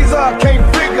hellraiser, I can't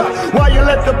figure why you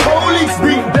let the police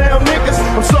beat down niggas.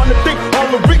 I'm starting to think all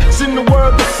the rich in the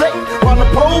world are safe, while the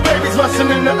poor babies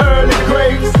rushing in the early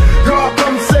graves. God,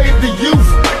 come save the youth.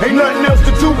 Ain't nothing else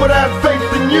to do but have faith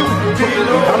in you.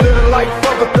 I live a life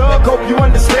of a thug, hope you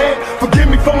understand. Forgive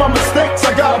me for my mistakes,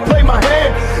 I gotta play my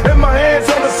hand. And my hands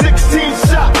on a 16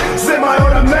 shot,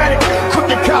 semi-automatic,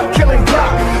 crooked cop killing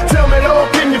Glock. Tell me,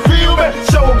 Lord, can you feel me?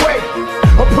 Show a way.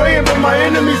 I'm praying but my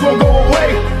enemies won't go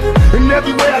away. And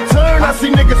everywhere I turn, I see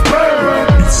niggas burn.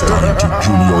 It's time to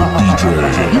Junior DJ.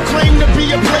 You claim to be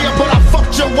a player, but I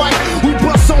fucked your wife. We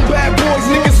bust on bad boys,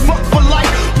 niggas fuck for life.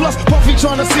 Plus, Puffy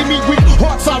tryna see me weak,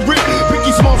 hearts I rip.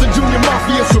 Biggie Smalls and Junior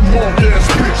Mafia, some more ass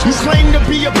bitches. You claim to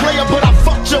be a player, but I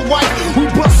fucked your wife. We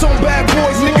bust on bad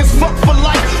boys, niggas fuck for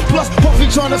life. Plus, Puffy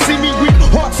tryna see me weak,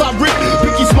 hearts I rip.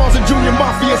 Biggie Smalls and Junior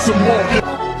Mafia, some more.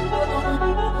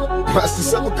 Master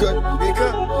Supercut,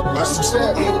 Master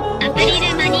Chat. I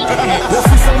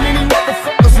see so many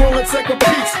motherfuckers wanna take a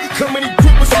piece. Coming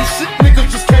equipped with some shit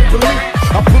niggas just can't believe.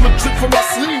 I pull a trick from my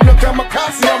sleeve, look at my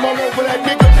Kamikaze, I'm all over that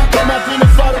nigga. Come out in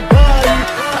and fight a body.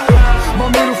 My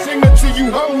middle finger to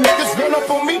you home niggas, run up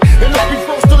on me and I'll be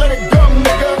forced to let it go,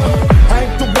 nigga. I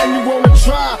ain't the one you wanna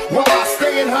try. While I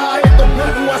staying high, hit the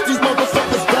button, watch these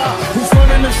motherfuckers die. Who's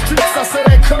running the streets? I say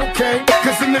that cocaine.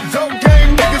 Cause in the dope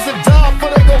game, niggas will die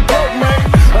before they go broke, man.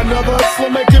 Another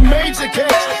hustler making major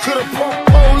cash. To the punk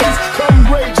police, come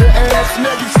raid your ass.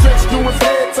 Now you stretch doing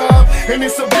fair time. And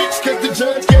it's a bitch cause the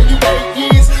judge gave you 8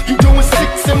 years. You doing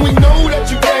 6 and we know that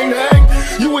you can't hang.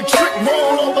 You a trick,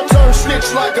 roll over, turn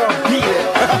snitch like a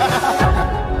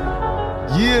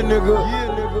yeah, nigga.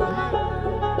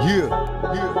 Yeah.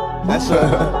 That's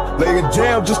lay it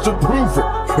down just to prove it.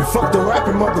 And fuck the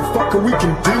rapping motherfucker, we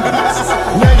can do this.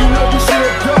 Now you know you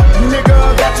should've ducked, nigga.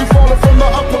 Got you falling from the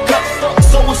uppercut.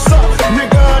 So what's up,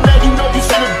 nigga? Now you know you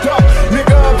should've ducked,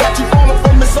 nigga. Got you falling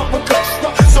from this uppercut.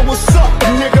 So what's up,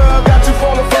 nigga? Got you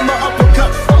falling from the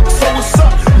uppercut. So what's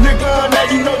up, nigga? Now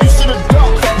you know you should've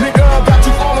ducked, nigga. Got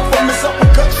you falling from this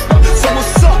uppercut. So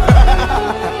what's up?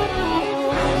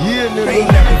 Yeah, nigga. They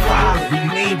never violent, we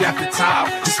named after time.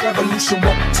 This revolution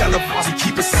won't televise, we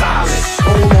keep it silent.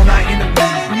 Hold on our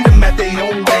enemies, meet them at their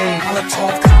own game.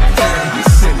 Molotov cocktail, we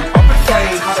send up in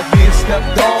flames. How to being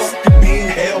stepped on, and being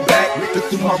held back. Looking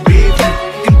through my rear view,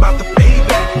 thinking about the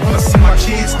payback. Wanna see my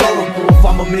kids grow, don't know if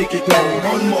I'ma make it though.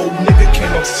 One more nigga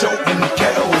came up show in the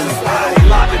ghetto. I ain't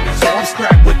lying, so I'm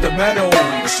strapped with the metal.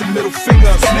 It's your middle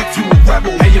finger, make you a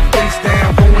rebel. Lay your face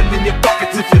down, going in your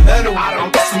pockets if you let 'em. I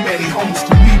don't got so many homies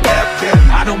to me rap them.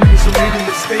 I don't usually make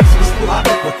mistakes, but still I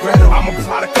don't regret them. I'm a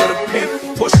product of the pimp,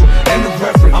 pusher, and the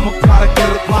reverend. I'm a product of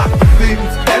the block, the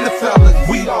thieves, and the fellas.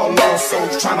 We all lost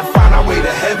souls, trying to find our way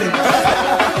to heaven.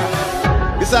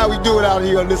 do it out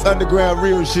here on this underground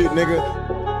real shit, nigga.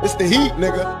 It's the heat,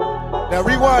 nigga. Now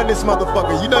rewind this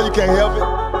motherfucker. You know you can't help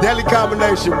it. Deadly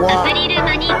combination, wow. Now you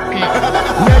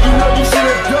know you should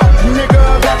have ducked,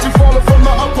 nigga. Got you falling from the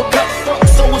uppercut. Fuck,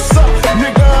 so what's up,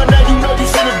 nigga? Now you know you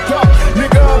should have ducked,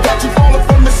 nigga. Got you falling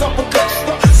from this uppercut.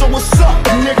 Fuck, so what's up,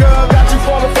 nigga? Got you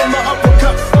falling from the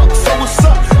uppercut. Fuck, so what's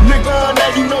up, nigga? Now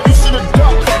you know you should have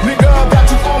ducked, nigga. Got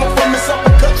you falling from this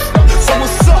uppercut. So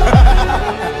what's up?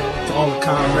 To all the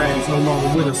comrades no longer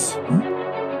with us.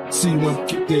 See you when we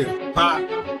get there. Bye.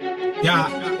 Yeah,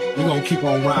 we gonna keep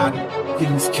on riding,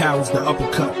 giving these cowards the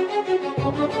uppercut.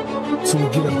 Till we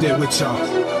get up there with y'all.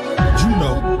 You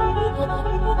know,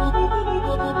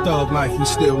 thug life we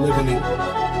still living in.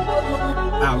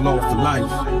 Outlaw for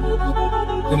life.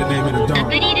 In the name of the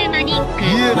dawn.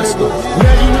 Yeah, let's go.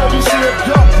 Now you know you should have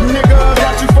ducked, nigga.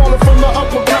 Got you falling from the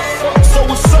uppercut. Fuck, so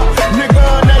what's up, nigga?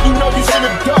 Now you know you should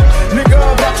have ducked, nigga.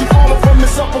 Got you falling from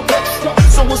this uppercut.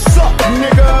 So what's up,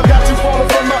 nigga? Got you falling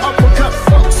from the uppercut.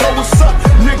 Fuck, so what's up,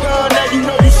 nigga? Now you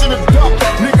know you should have ducked,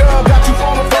 nigga. Got you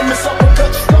falling from this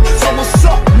uppercut. So what's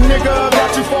up, nigga?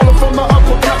 Got you falling from the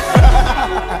uppercut.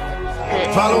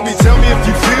 Follow me, tell me if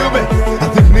you feel me. I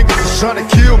think niggas is trying to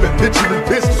kill me. Picturing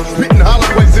pistols, spitting hollow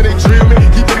ways till they drill me.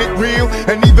 Keeping it real,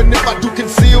 and even if I do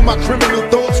conceal my criminal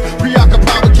thoughts,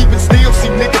 preoccupied with keeping still. See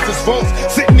niggas as folks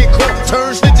sitting in court,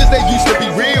 turn snitches. They used to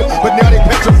be real, but now they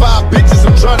petrified bitches.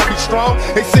 I'm trying to be strong.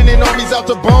 They sending armies out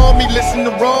to bomb me. Listen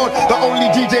to Ron, the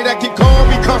only DJ that can calm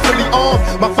me. Constantly on,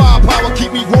 my firepower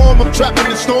keep me warm. I'm trapped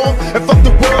in the storm, and fuck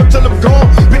the world till I'm gone.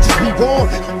 Bitches be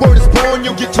warned, word is born,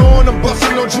 you'll get torn. I'm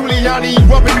busting on Giuliani,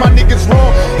 rubbing my niggas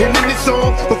wrong. And in this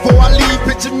song, before I leave,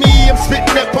 picture me, I'm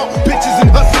spitting that pump bitches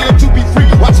and hustling to be free.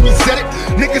 Watch me set it,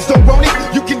 niggas don't want it,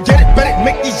 you can get it, bet it.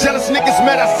 Make these jealous niggas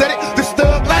mad, I said it. This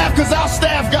thug laugh, cause our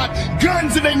staff got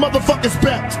guns in they motherfuckers'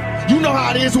 belts. You know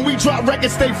how it is when we drop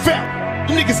records, they felt.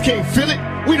 You niggas can't feel it,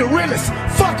 we the realest.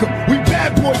 Fuck 'em, we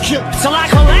bad boy killers. Till I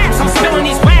collapse, I'm spilling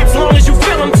these raps. Long as you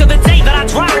feel them, till the day that I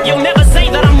drop. You'll never say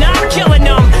that I'm not killing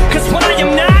them, cause when I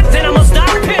am not, then I'ma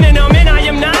stop pinning them. And I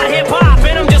am not hip-hop,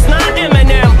 and I'm just not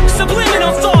Eminem.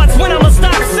 Subliminal thoughts when I'ma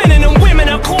stop sending them. Women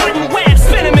are caught in web,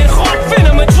 spinning in hard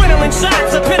venom. Adrenaline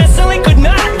shots, a penicillin could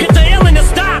not get the illness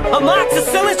to stop.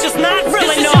 Amoxicillin's just not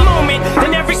really no moment.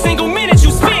 And every single minute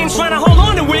you spend trying to hold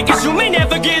on to it, cause you may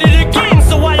never get it again.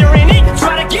 So while you're in it,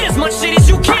 try to get as much shit as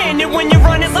you can. And when your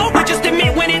run is over, just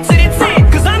admit when it's in its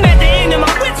end. Cause I'm at the end of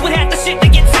my wits with half the shit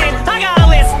that gets in. I got a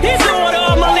list, here's the order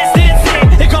of my list that it's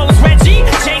in. It goes Reggie,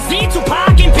 Jay-Z,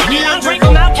 Tupac, and Biggie. Andre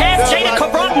from Outkast, Jada,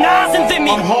 Corrupt, Nas, and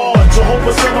Vimy. I'm hard,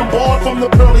 Jehovah said I'm barred from the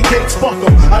pearly gates, fuck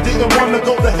 'em. I didn't want to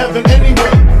go to heaven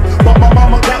anyway, but my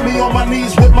mama got me on my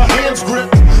knees with my hands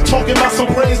gripped, talking about some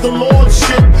praise the Lord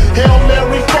shit. Hail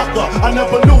Mary, fuck her, I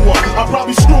never knew her. I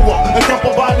probably screw her and dump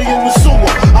her body in the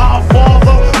sewer. Our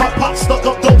father, my pop stuck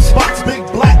up dope spots, big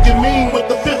black and mean with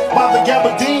the fifth by the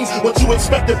gabardines. What you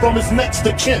expected from his next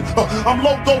to kin? I'm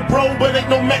loco, bro, but ain't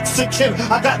no Mexican.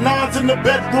 I got nines in the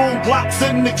bedroom, Glocks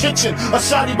in the kitchen. A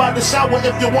shotty by the shower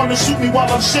if you wanna shoot me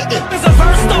while I'm shitting. As a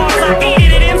verse starts, I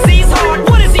eat it at MC's heart.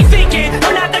 What is he thinking?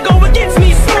 I'm not to go against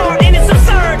me, smart, and it's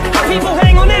absurd how people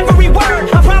hang on every word.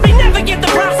 I'll probably never get the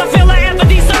props I feel I ever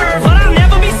deserve, but I'll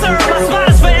never be served. My spot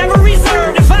is forever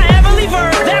reserved. If I ever leave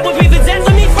Earth, that would be the death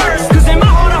of me first. Cause in my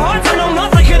heart of hearts, I know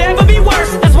nothing could ever be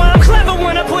worse. That's why I'm clever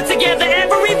when I put together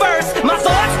every verse. My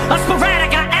thoughts are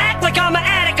sporadic. I act like I'm an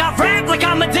addict. I rap like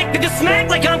I'm addicted to smack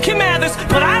like I'm Khemagaur.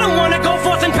 But I don't wanna go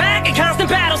forth and pack in constant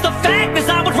battles. The fact is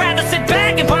I would rather sit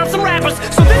back and bomb some rappers.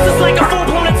 So this is like a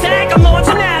full-blown attack. I'm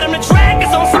launching at him. The track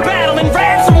is on some battle and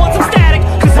rap, so want some static.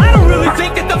 Cause I don't really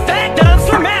think that the fact that I'm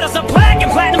slim matters. A black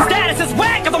and platinum status is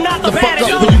whack if I'm not the baddest.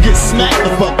 Fuck up when you get smacked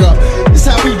the fuck up. This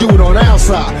how we do it on our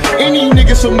side. Any of you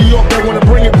niggas from New York that wanna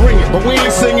bring it, bring it. But we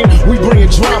ain't singing, we bringing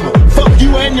drama. Fuck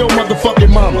you and your motherfucking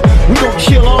mama. We gon'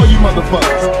 kill all you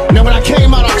motherfuckers. Now when I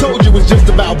came out, I told you it was just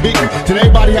about Biggie. Till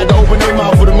everybody had to open their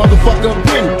mouth for the motherfucker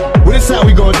opinion. Well, this how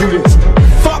we gonna do this.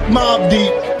 Fuck Mobb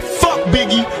Deep, fuck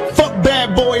Biggie, fuck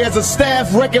Bad Boy as a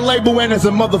staff, record label, and as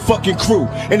a motherfucking crew.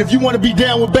 And if you wanna be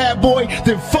down with Bad Boy,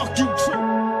 then fuck you too.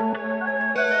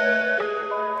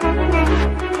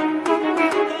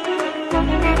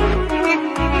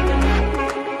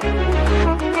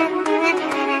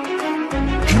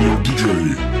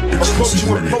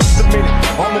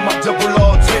 I'm in my double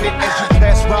R tinted as you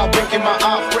pass by, winking my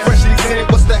eye freshly tinted.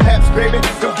 What's the haps, baby?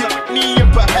 Come get me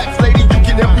and perhaps, lady, you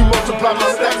can help me multiply my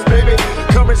stacks, baby.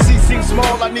 Currency seems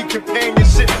small, I need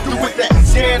companionship. You with that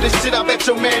scandalous shit, I bet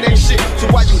your man ain't shit. So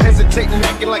why you hesitating,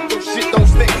 acting like your shit don't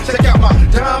stink? Check out my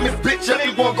diamonds, bitch,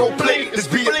 everyone go play. This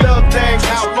be a thug thing,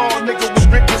 outlaw nigga with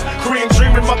riches. Korean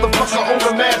dreaming motherfucker on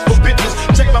the mask for bitches.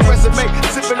 Check my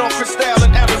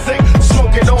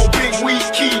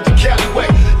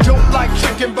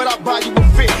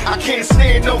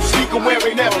wearing no sneaker,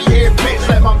 wearing every hair bitch.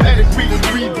 Let my pedigree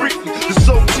re-brief me. The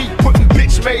soul cheap, putting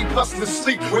bitch made plus to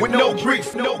sleep with no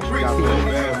grief, no grief.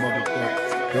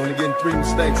 You're only getting 3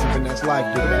 mistakes, and that's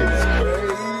life, dude.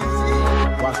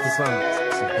 Watch the signs.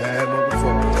 It's a bad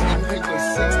motherfucker.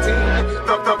 16.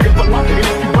 Don't give a lot, and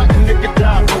if you like a nigga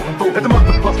die, let the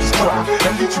motherfuckers try.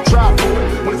 And let you try for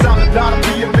it. When it's time to die, to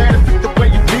be a man and fit the way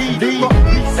you be.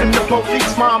 And the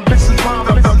police, my ambitions,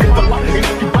 don't give a lot, and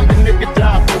if you like a nigga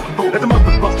die, let the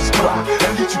motherfuckers try.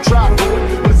 And let you try for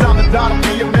it. When it's time to die, to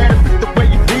be a man and fit the way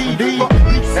you be.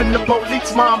 And the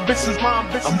police, my ambitions, I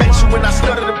met you when I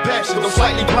started the best. I'm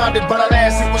slightly blinded, but at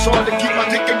last it was hard to keep my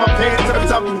dick in my pants. Every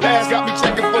time you pass, got me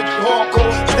checking for you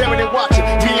hardcore, staring and watching.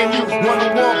 Me and you,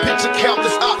 one-on-one, picture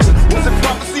countless options. Was it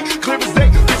prophecy? Clear as day.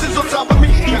 Bitches on top of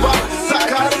me. Erotic,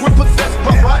 psychotic, we're possessed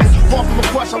by bodies. Far from a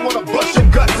crush, I wanna bust your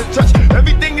guts and touch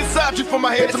everything inside you, from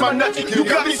my head to my nuts. You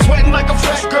got me sweating like a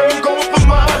fresh girl, going for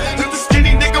mine. To the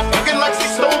skinny nigga fucking like she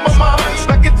stole my mind.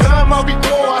 Back in time, I'll be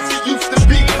gone, I see used to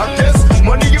be. I guess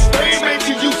money and fame made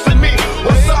you used to me.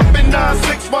 What's up in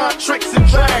 9-6, my tricks and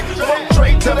drag. Fuck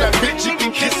Dre, tell that bitch you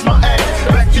can kiss my ass.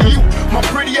 Back to you, my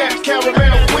pretty ass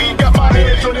caramel queen. Got my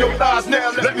hands on your thighs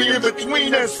now, let me in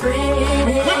between us.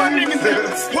 Where my niggas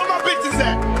at? Where my bitches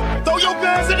at? Throw your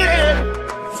guns in the air.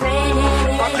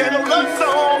 My ghetto love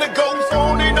song that goes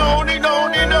on and on and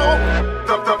on and on.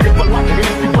 Don't give a lot, and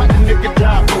if you like a nigga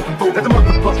die, let the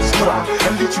motherfuckers try.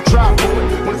 And let you try for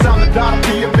it. When it's time to die, to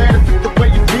be a man and fit the way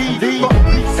you be.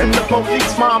 And the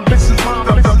police, my ambitions,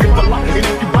 don't give a lot, and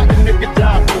if you like a nigga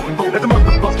die, let the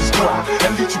motherfuckers try.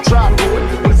 And let you try for it.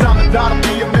 When it's time to die, to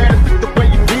be a man and fit the way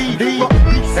you be.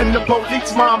 And the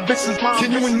police, my ambitions,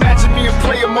 can you imagine me in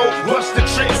player mode? Rush the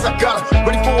tricks, I got it.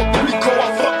 Ready for a pre-call, I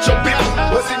fucked your bitch.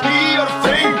 Was it me or the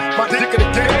fame? My dick of the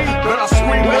game. But I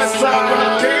scream west side when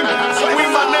I came. Scream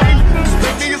my name. Cause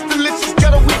baby is delicious.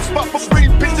 Got a weak spot for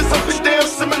free bitches. Up and down,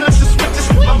 similar to switches.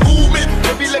 My movement,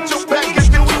 baby, let your back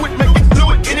get into it. Make it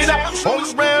fluid, in and out. All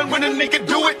around when a nigga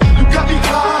do it. You got me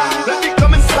high, let me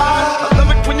come inside. I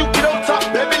love it when you get on top,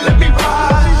 baby, let me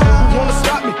ride. You wanna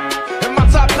stop me? And my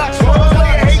top notch.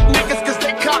 Hate niggas cause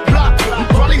they cop block. You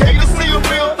probably hate to see a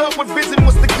real thug with vision.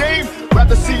 What's the game?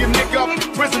 Rather see a nigga up in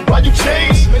prison while you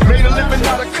change. Made a living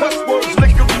out of cuss words,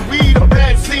 liquor and weed. A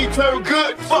bad seed turn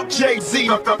good, fuck Jay-Z.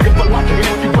 Don't give a lot, and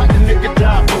if you like a nigga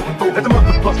die, let the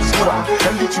motherfuckers try.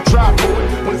 And let you try for it.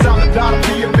 When it's time to die, to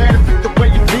be a man and fit the way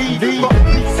you be.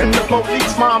 And the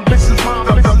police, my ambitions,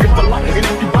 don't give a lot, and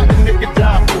if you like a nigga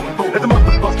die, let the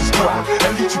motherfuckers try.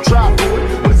 And let you try for it.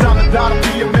 When it's time to die, to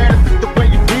be a man and fit the way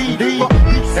you be.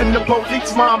 And the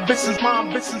police, my ambitions, my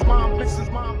ambitions, my ambitions,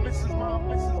 my ambitions, my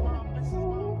ambitions.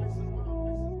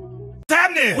 What's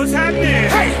happening? What's happening?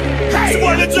 Hey, it's your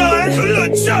boy Lil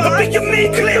Jon. I think you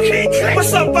mean clear.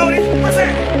 What's up, Bodie? What's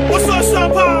that? What's up,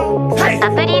 Sean Paul? Hey,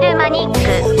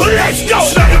 let's go.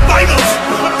 Snap your fingers,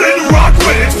 then rock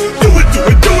with it. Do it, do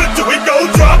it, do it, do it. Go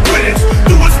drop with it.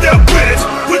 Do a step with it.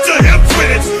 Put your hips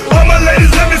with it. All my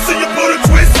ladies, let me see you put a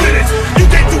twist with it. You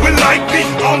can't do it like me.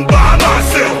 I'm by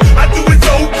myself. I do it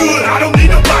so good. I don't need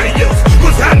nobody else.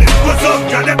 What's happening? What's up?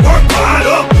 Got that work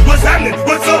fired up. What's happening?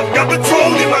 What's up? Got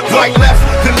patrol in my car. Right, left,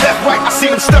 then left, right. I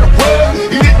seen him stutter word.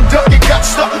 He didn't duck, he got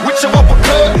stuck with your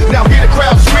uppercut. Now hear the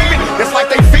crowd screaming. It's like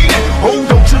they feeding. Oh,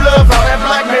 don't you love how that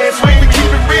black man swing? Keep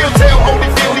it real, tell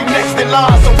Holyfield he next in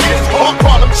line. So here's all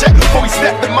problem check before he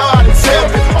stepped in mine and tell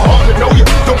me. I hardly know you.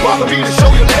 Don't bother me to show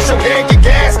you. Let your head get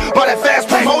gas by that fast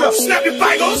promoter. Snap your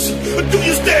fingers, do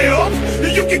you stay up?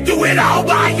 You can do it all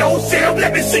by yourself.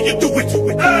 Let me see you do it.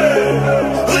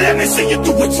 Let me see you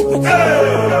do it.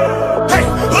 Hey,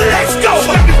 let's go.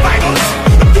 Snap your fingers,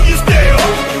 do you stay up?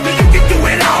 You can do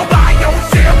it all by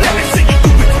yourself. Let me see you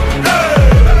do it.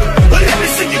 Let me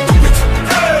see you do it.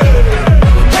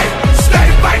 Hey, snap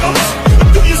your fingers,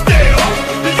 do you stay up?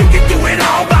 You can do it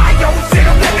all by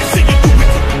yourself. Let me see you do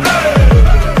it.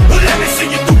 Let me see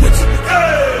you do it.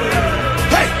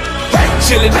 Hey,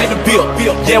 chillin' in the bill,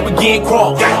 yeah, we getting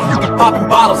crunk. Popping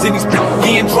bottles in these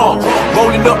getting drunk.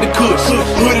 Rolling up the kush,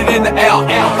 put it in the air.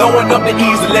 Throwing up the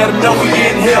ease to let them know we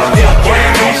getting here. Yeah,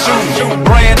 brand new shoes,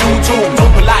 brand new tools.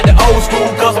 Moving like the old school,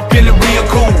 cause I'm feeling real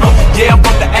cool. Yeah, I'm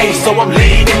from the A, so I'm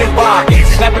leading the rock.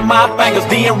 Snapping my fingers,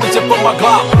 then reaching for my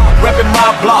Glock. Repping my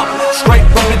block, straight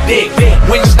from the dick.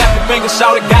 When you snap your fingers,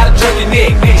 shout it, got a jerky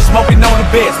neck. Smoking on the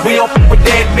best, we don't f with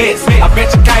that mess. I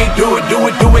bet you can't do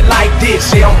it like this.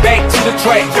 Yeah, I'm back to the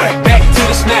track, back to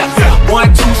the snap. 1,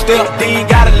 2 step, then you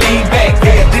gotta lean back.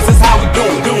 Yeah, this is how we do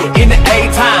it in the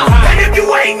A-time. And if you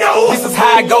ain't know, this is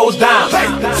how it goes down. Hey,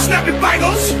 snap your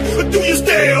fingers, do you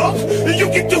stay up? You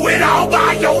can do it all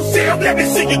by yourself. Let me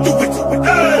see you do it.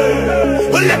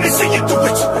 Let me see you do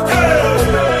it.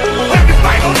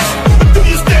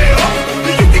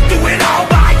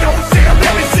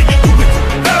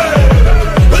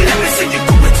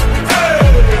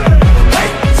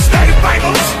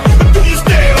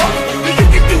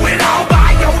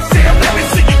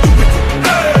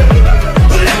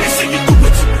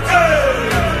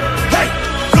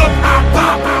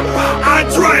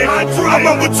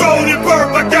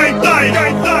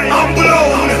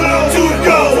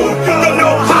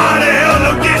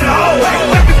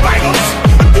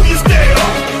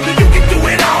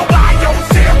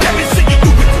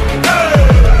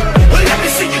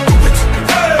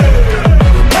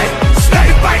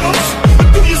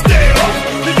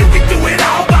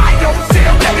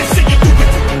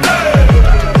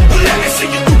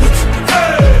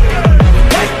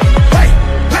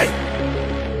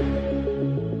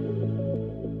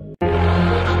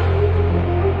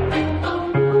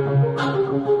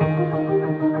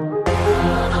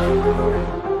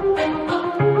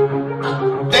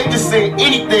 They just saying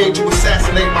anything to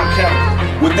assassinate my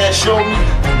character. Would that show me?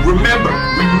 Remember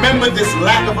this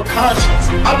lack of a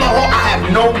conscience. I'm a hoe, I have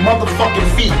no motherfucking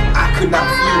feet. I could not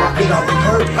feel, I could not be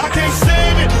hurt. I can't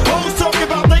stand it. Hoes talking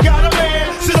about they got a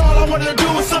man. Shit, all I wanna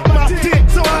do is suck my dick.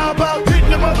 So how about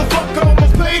hitting the motherfucker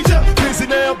almost paid ya? Busy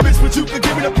now, bitch, but you can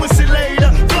give me the pussy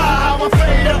later. Fly how I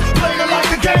fade her, play her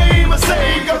like a game. I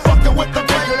say you got fucking with the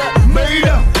nigga that made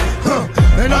her.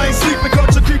 And I ain't sleeping,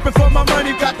 caught you creeping for my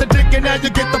money. Got the dick and now you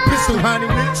get the pistol, honey,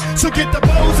 bitch. So get the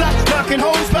bows out, knocking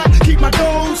hoes back, keep my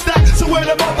dough stacked. So where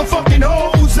the motherfucking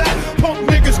hoes at? Punk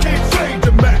niggas can't fade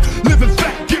the Mac. Living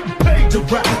fat, getting paid to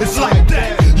rap. It's like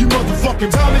that, you motherfucking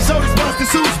Tommy Shoulders, busted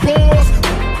suits, boys.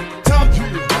 Tommy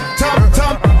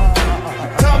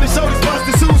Shoulders,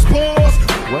 busted suits, boys.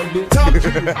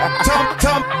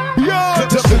 Tom, yo.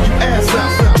 Till you ass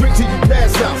out, drink till you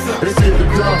pass out.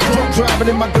 Drunk driving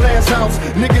in my glass house.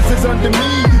 Niggas is under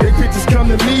me, they bitches come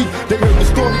to me. They heard the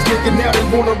stories, nigga, now they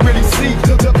wanna really see.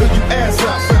 Till you ass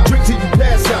out, drink till you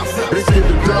pass out.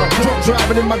 Drunk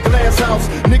driving in my glass house.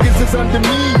 Niggas is under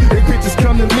me, they bitches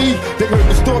come to me. They heard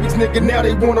the stories, nigga, now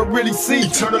they wanna really see.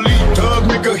 Eternally thug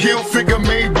nigga, heel figure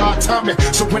made by timing.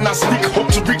 So when I speak,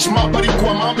 hope to reach my buddy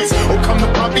Guamamis. Oh, come to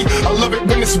Bobby, I love it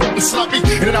when it's wet and sloppy.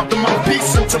 In and out the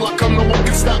mouthpiece until I come, no one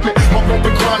can stop me. My rope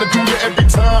and grind to do you every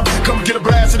time. Come get a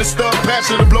blast of the stuff,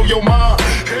 passion to blow your mind.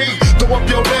 Hey, throw up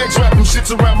your legs, wrap them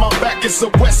shits around my back. It's a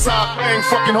west side bang,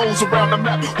 fucking holes around the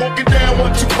map. Walking down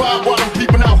 125 while I'm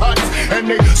peeping out hotties. And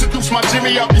they seduce my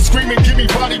Jimmy out, be screaming, give me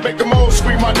body, make them all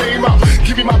scream my name out.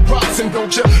 Give me my props and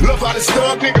don't you love how this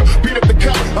thug nigga beat up the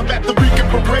cop. I'm at the Rican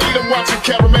parade, I'm watching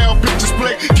caramel bitches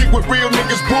play. Get with real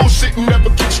niggas, bullshit and never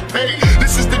get you paid.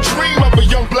 This is the dream of a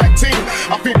young black teen.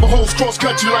 I think for hoes cross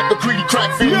country like a greedy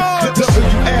crack fiend. Till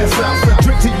you ass out,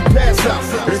 drink till you pass out.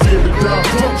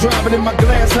 Drunk driving in my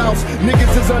glass house.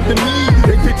 Niggas is under me,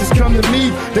 they bitches come to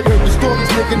me. They heard the stories,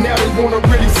 nigga, now they wanna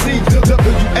really see. Till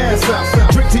you ass out,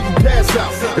 drink till you pass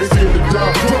out.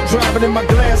 Drunk driving in my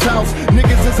glass house.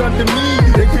 Niggas is under me,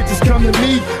 they bitches come to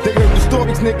me. They heard the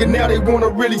stories, nigga, now they wanna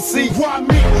really see. Why me?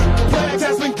 The plans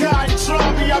has been guided,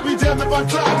 try me, I'll be damned if I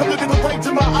try. Come look at the right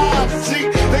to my eyes, see?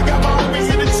 They got my homies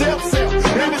in the jail cell.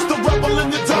 And it's the rebel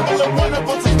and the devil, and one of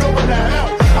us is going to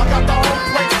hell. I got the whole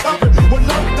place covered with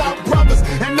loved out brothers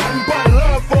and nothing but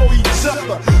love for each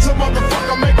other. So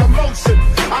motherfucker, make a motion.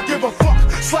 I give a fuck,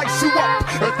 slice you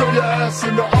up and throw your ass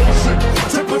in the ocean.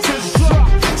 Temperatures drop.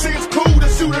 See, it's cool to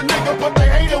shoot a nigga, but they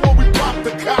hate it when we pop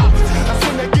the cops. That's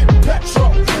when they get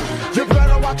petrol. You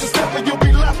better watch your step or you'll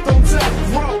be left on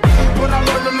death row. But I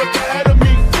learned to look ahead of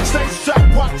me. Stay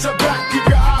strapped, watch your back, keep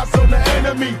your eyes on the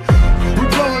enemy. We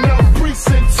blowing up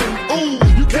precincts and ooh,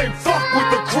 you can't fuck with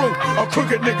the crew. A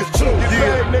crooked niggas too.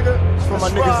 Yeah, nigga. It's for my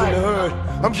niggas in the hood.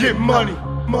 I'm getting money.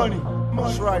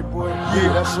 That's right, boy.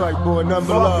 Yeah, that's right, boy. Nothing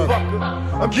but love.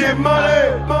 I'm getting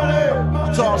money.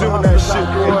 Talk doing that shit,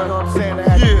 boy.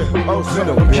 Yeah. I'm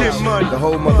getting money. The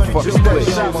whole motherfucking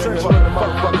place.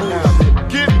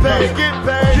 Get paid,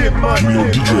 get money.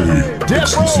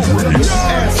 That's right.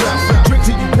 Drink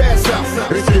till you pass out.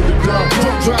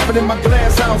 Drunk driving in my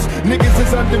glass house. Niggas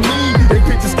is under me, they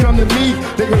bitches come to me.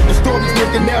 They heard the stories,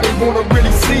 nigga, now they wanna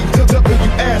really see. Till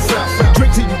you ass out,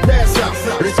 drink till you pass out.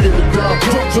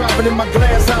 Drunk driving in my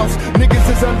glass house. Niggas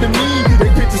is under me, they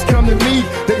bitches come to me.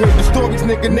 They heard the stories,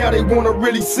 nigga, now they wanna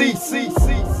really see.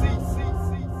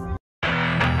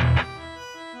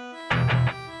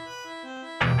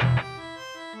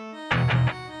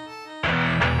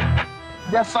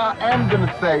 Yes, I am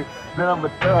gonna say that I'm a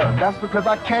thug. That's because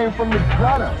I came from the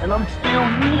gutter and I'm still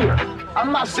here.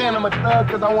 I'm not saying I'm a thug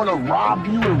because I want to rob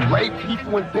you and rape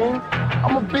people and things.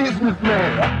 I'm a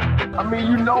businessman. I mean,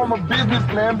 you know I'm a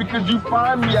businessman because you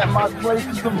find me at my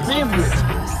places of business.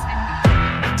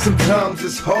 Sometimes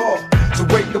it's hard to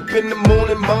wake up in the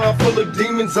morning, mind full of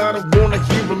demons. I don't wanna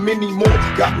hear them anymore.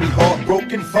 Got me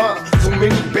heartbroken, fine. So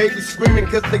many babies screaming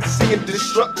cause they seeing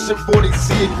destruction before they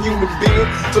see a human being.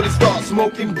 So they start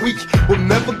smoking weed. We'll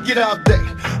never get out there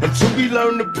until we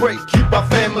learn to break. Keep our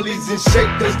families in shape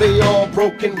cause they all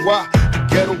broken. Why? The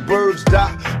ghetto birds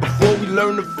die before we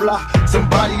learn to fly.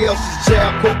 Somebody else's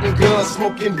child quoting guns,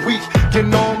 smoking weed.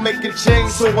 Can all make a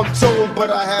change, so I'm told, but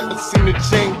I haven't seen a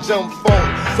change unfold.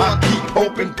 I keep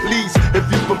hoping, please, if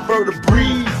you prefer to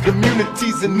breathe.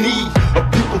 Communities in need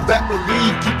of people that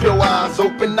believe. Keep your eyes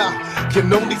open. I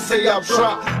can only say I'll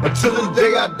try until the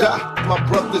day I die. My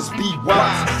brothers, be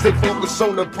wise. Stay focused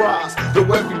on the prize.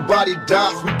 Though everybody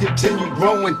dies, we continue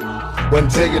growing. One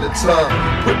day at a time.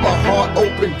 With my heart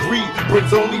open, greed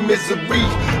brings only misery.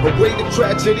 Away to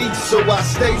tragedy, so so I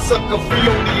stay sucker free.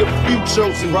 Only a few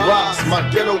chosen rise. My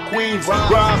ghetto queens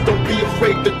rise, don't be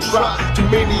afraid to try. Too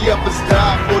many of us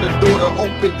die for the door to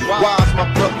open wise.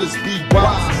 My brothers be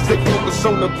wise, stay focused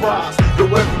on the prize.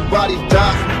 Though everybody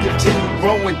dies, we continue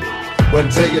growing. One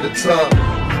day at a time,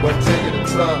 one day at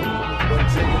a time, one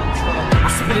day at a time. I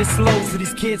spit it slow so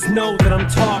these kids know that I'm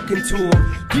talking to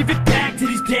them. Give it back to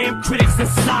these damn critics and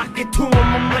sock it to them.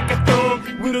 I'm like a thug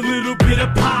with a little bit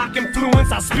of pop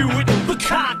influence. I spew it, look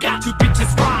how I got you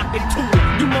bitches rocking to it.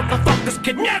 You motherfuckers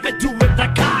can never do it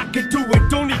like I can do it.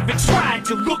 Don't even try it,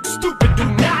 you look stupid, do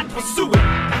not pursue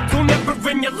it. Don't ever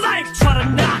in your life try to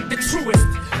knock the truest.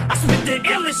 I spit the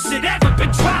illest shit ever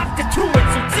been dropped into it.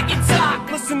 So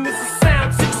ticky-tock, listen, this is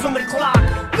sound 6 on the clock.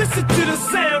 Listen to the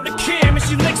sound of Kim as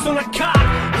she licks on the cock.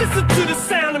 Listen to the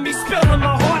sound of me spilling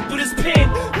my heart through this pen.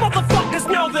 Motherfuckers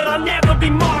know that I'll never be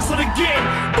marshaled again.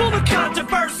 Full of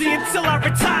controversy until I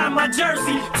retire my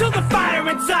jersey. Till the fire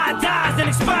inside dies and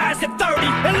expires at 30.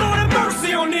 And Lord have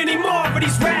mercy on any more of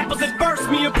these rappers that burst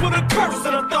me and put a curse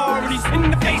on authorities in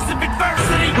the face of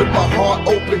adversity. With my heart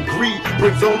open, greed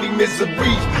brings only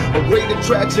misery, a rate of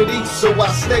tragedy, so I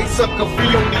stay sucker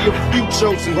free. Only a few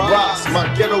chosen rise. My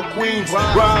ghetto queens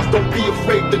rise, don't be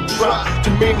afraid to try.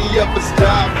 Too many of us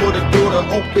die for the door to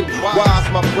open wise.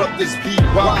 My brothers be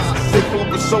wise, stay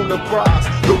focused on the prize.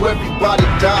 Though everybody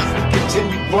dies, we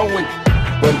continue growing.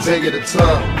 One day at a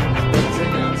time, one day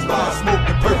at a time. I smoke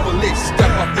the purple licks,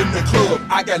 step up in the club.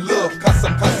 I got love, cause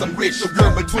I'm rich. A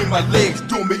girl between my legs,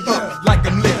 do me up like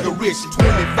I'm licorice.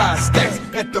 25 stacks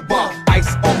at the bar,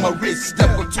 ice on my wrist.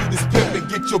 Step up to this pimp and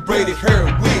get your braided hair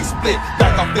and wig split.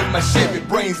 Back off in my Chevy,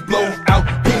 brains blown out,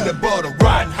 peanut butter.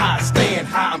 Riding high, staying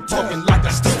high, I'm talking like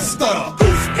a stutter.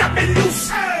 Goose got me loose,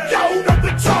 yo, no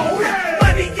control.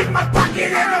 Money in my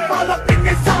pocket and I'm all up in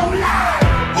the zone.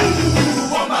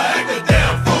 Ooh, I'ma act a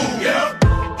damn fool, yeah.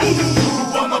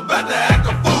 Ooh, I'm about to act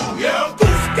a fool, yeah.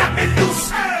 Goose got me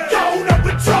loose, yo, no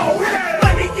control.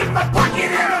 Money in my pocket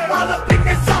and I'm all up in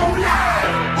the zone.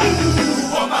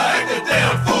 Ooh, I'ma act a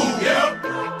damn fool, yeah.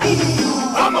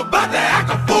 Ooh, I'm about to act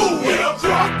a fool, yeah.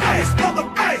 Drunk ass mother,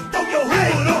 ay, throw your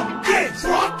hood up. Yeah,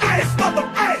 drunk ass mother,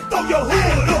 ay, throw your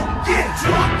hood up. Yeah,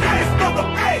 drunk ass mother,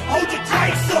 ay, hold your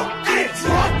drinks up. Yeah,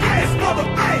 drunk ass mother,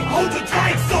 ay, hold your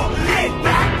drinks up. Lay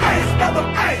back ass mother,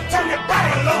 ay, turn your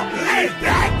bottle up. Lay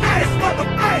back ass mother,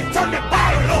 ay, turn your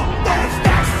bottle up. Throw them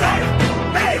stacks up.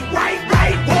 Hey, right,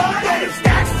 boy. Throw them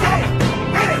stacks up.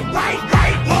 Hey, right,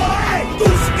 boy. Hey,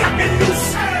 Goose got me loose.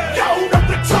 Yo, no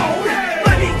control.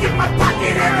 Money in my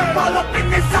pocket and I'm all up in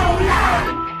the zone.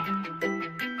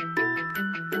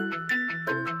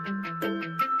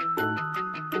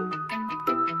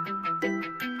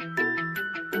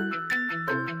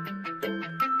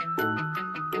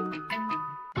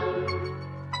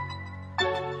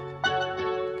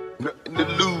 Nothing to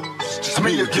lose, just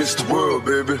me against the world,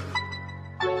 baby.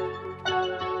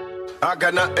 I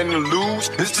got nothing to lose,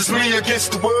 it's just me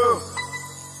against the world.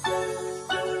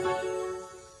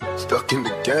 Stuck in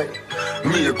the game,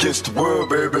 me against the world,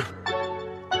 baby.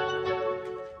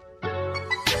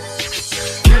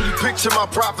 Can you picture my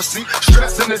prophecy?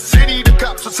 Stress in the city, the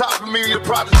cops are topping me. The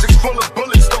project's full of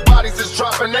bullets, no bodies is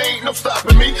dropping, there ain't no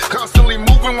stopping me. Constantly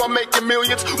moving while making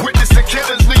millions, witnessing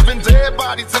killings, leaving dead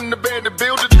bodies in abandoned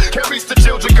buildings. Can't reach the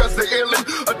children cause they're illin',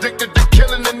 addicted to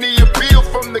killing, and the appeal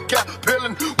from the cap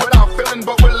pillin'. Without feeling,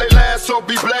 but will they last or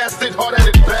be blasted?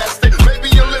 Hard-headed bastard, maybe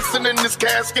you're listening this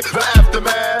casket, the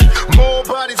aftermath. More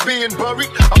bodies being buried,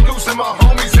 I'm losing my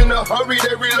homies in a hurry.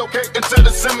 They relocating to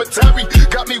the cemetery,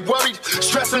 got me worried,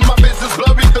 stressing my business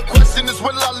blurry. The question is,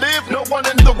 will I live? No one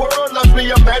in the world loves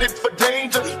me, I'm headed for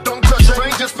danger. Don't touch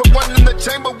strangers, put one in the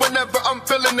chamber whenever I'm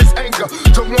feeling this anger.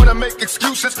 Don't wanna make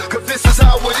excuses, cause this is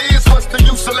how it is. What's the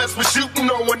use unless we're shooting?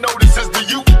 No one notices the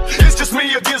youth. It's just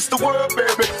me against the world,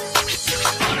 baby.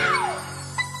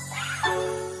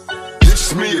 It's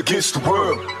just me against the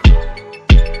world.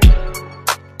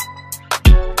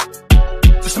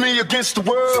 It's me against the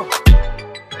world.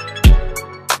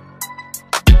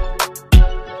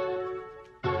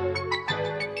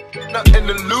 Nothing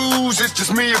to lose, it's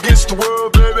just me against the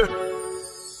world, baby.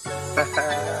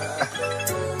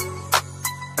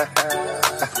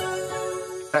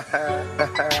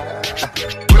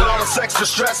 With all the sex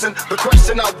distressing, the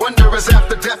question I wonder is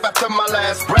after death, after my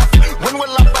last breath, when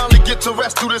will I finally get to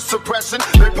rest through this suppression?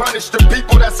 They punish the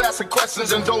people that's asking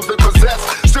questions and those that possess.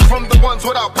 Still from the ones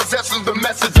without possessions, the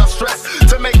message I stress.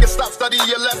 To make it stop, study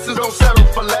your lessons, don't settle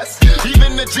for less.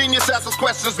 Even the genius asks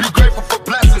questions, be grateful for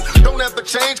blessings. Don't ever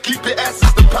change, keep your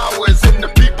essence. The power is in the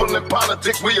people, in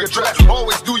politics we address.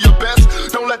 Always do your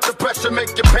best, don't let the pressure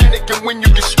make you panic. And when you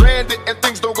get stranded and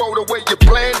things don't go the way you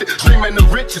planned it, dreaming the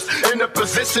rich riches, in a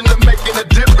position of making a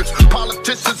difference.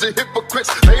 Politicians are hypocrites,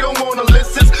 they don't wanna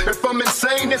listen. If I'm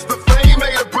insane, it's the fame,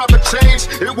 made a proper change.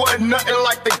 It wasn't nothing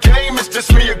like the game, it's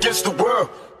just me against the world.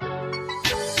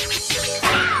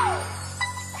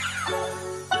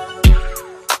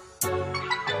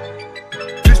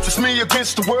 It's just me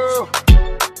against the world.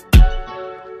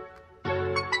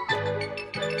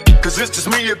 Cause it's just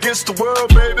me against the world,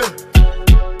 baby.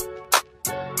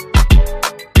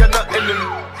 Got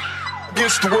nothing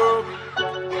against the world.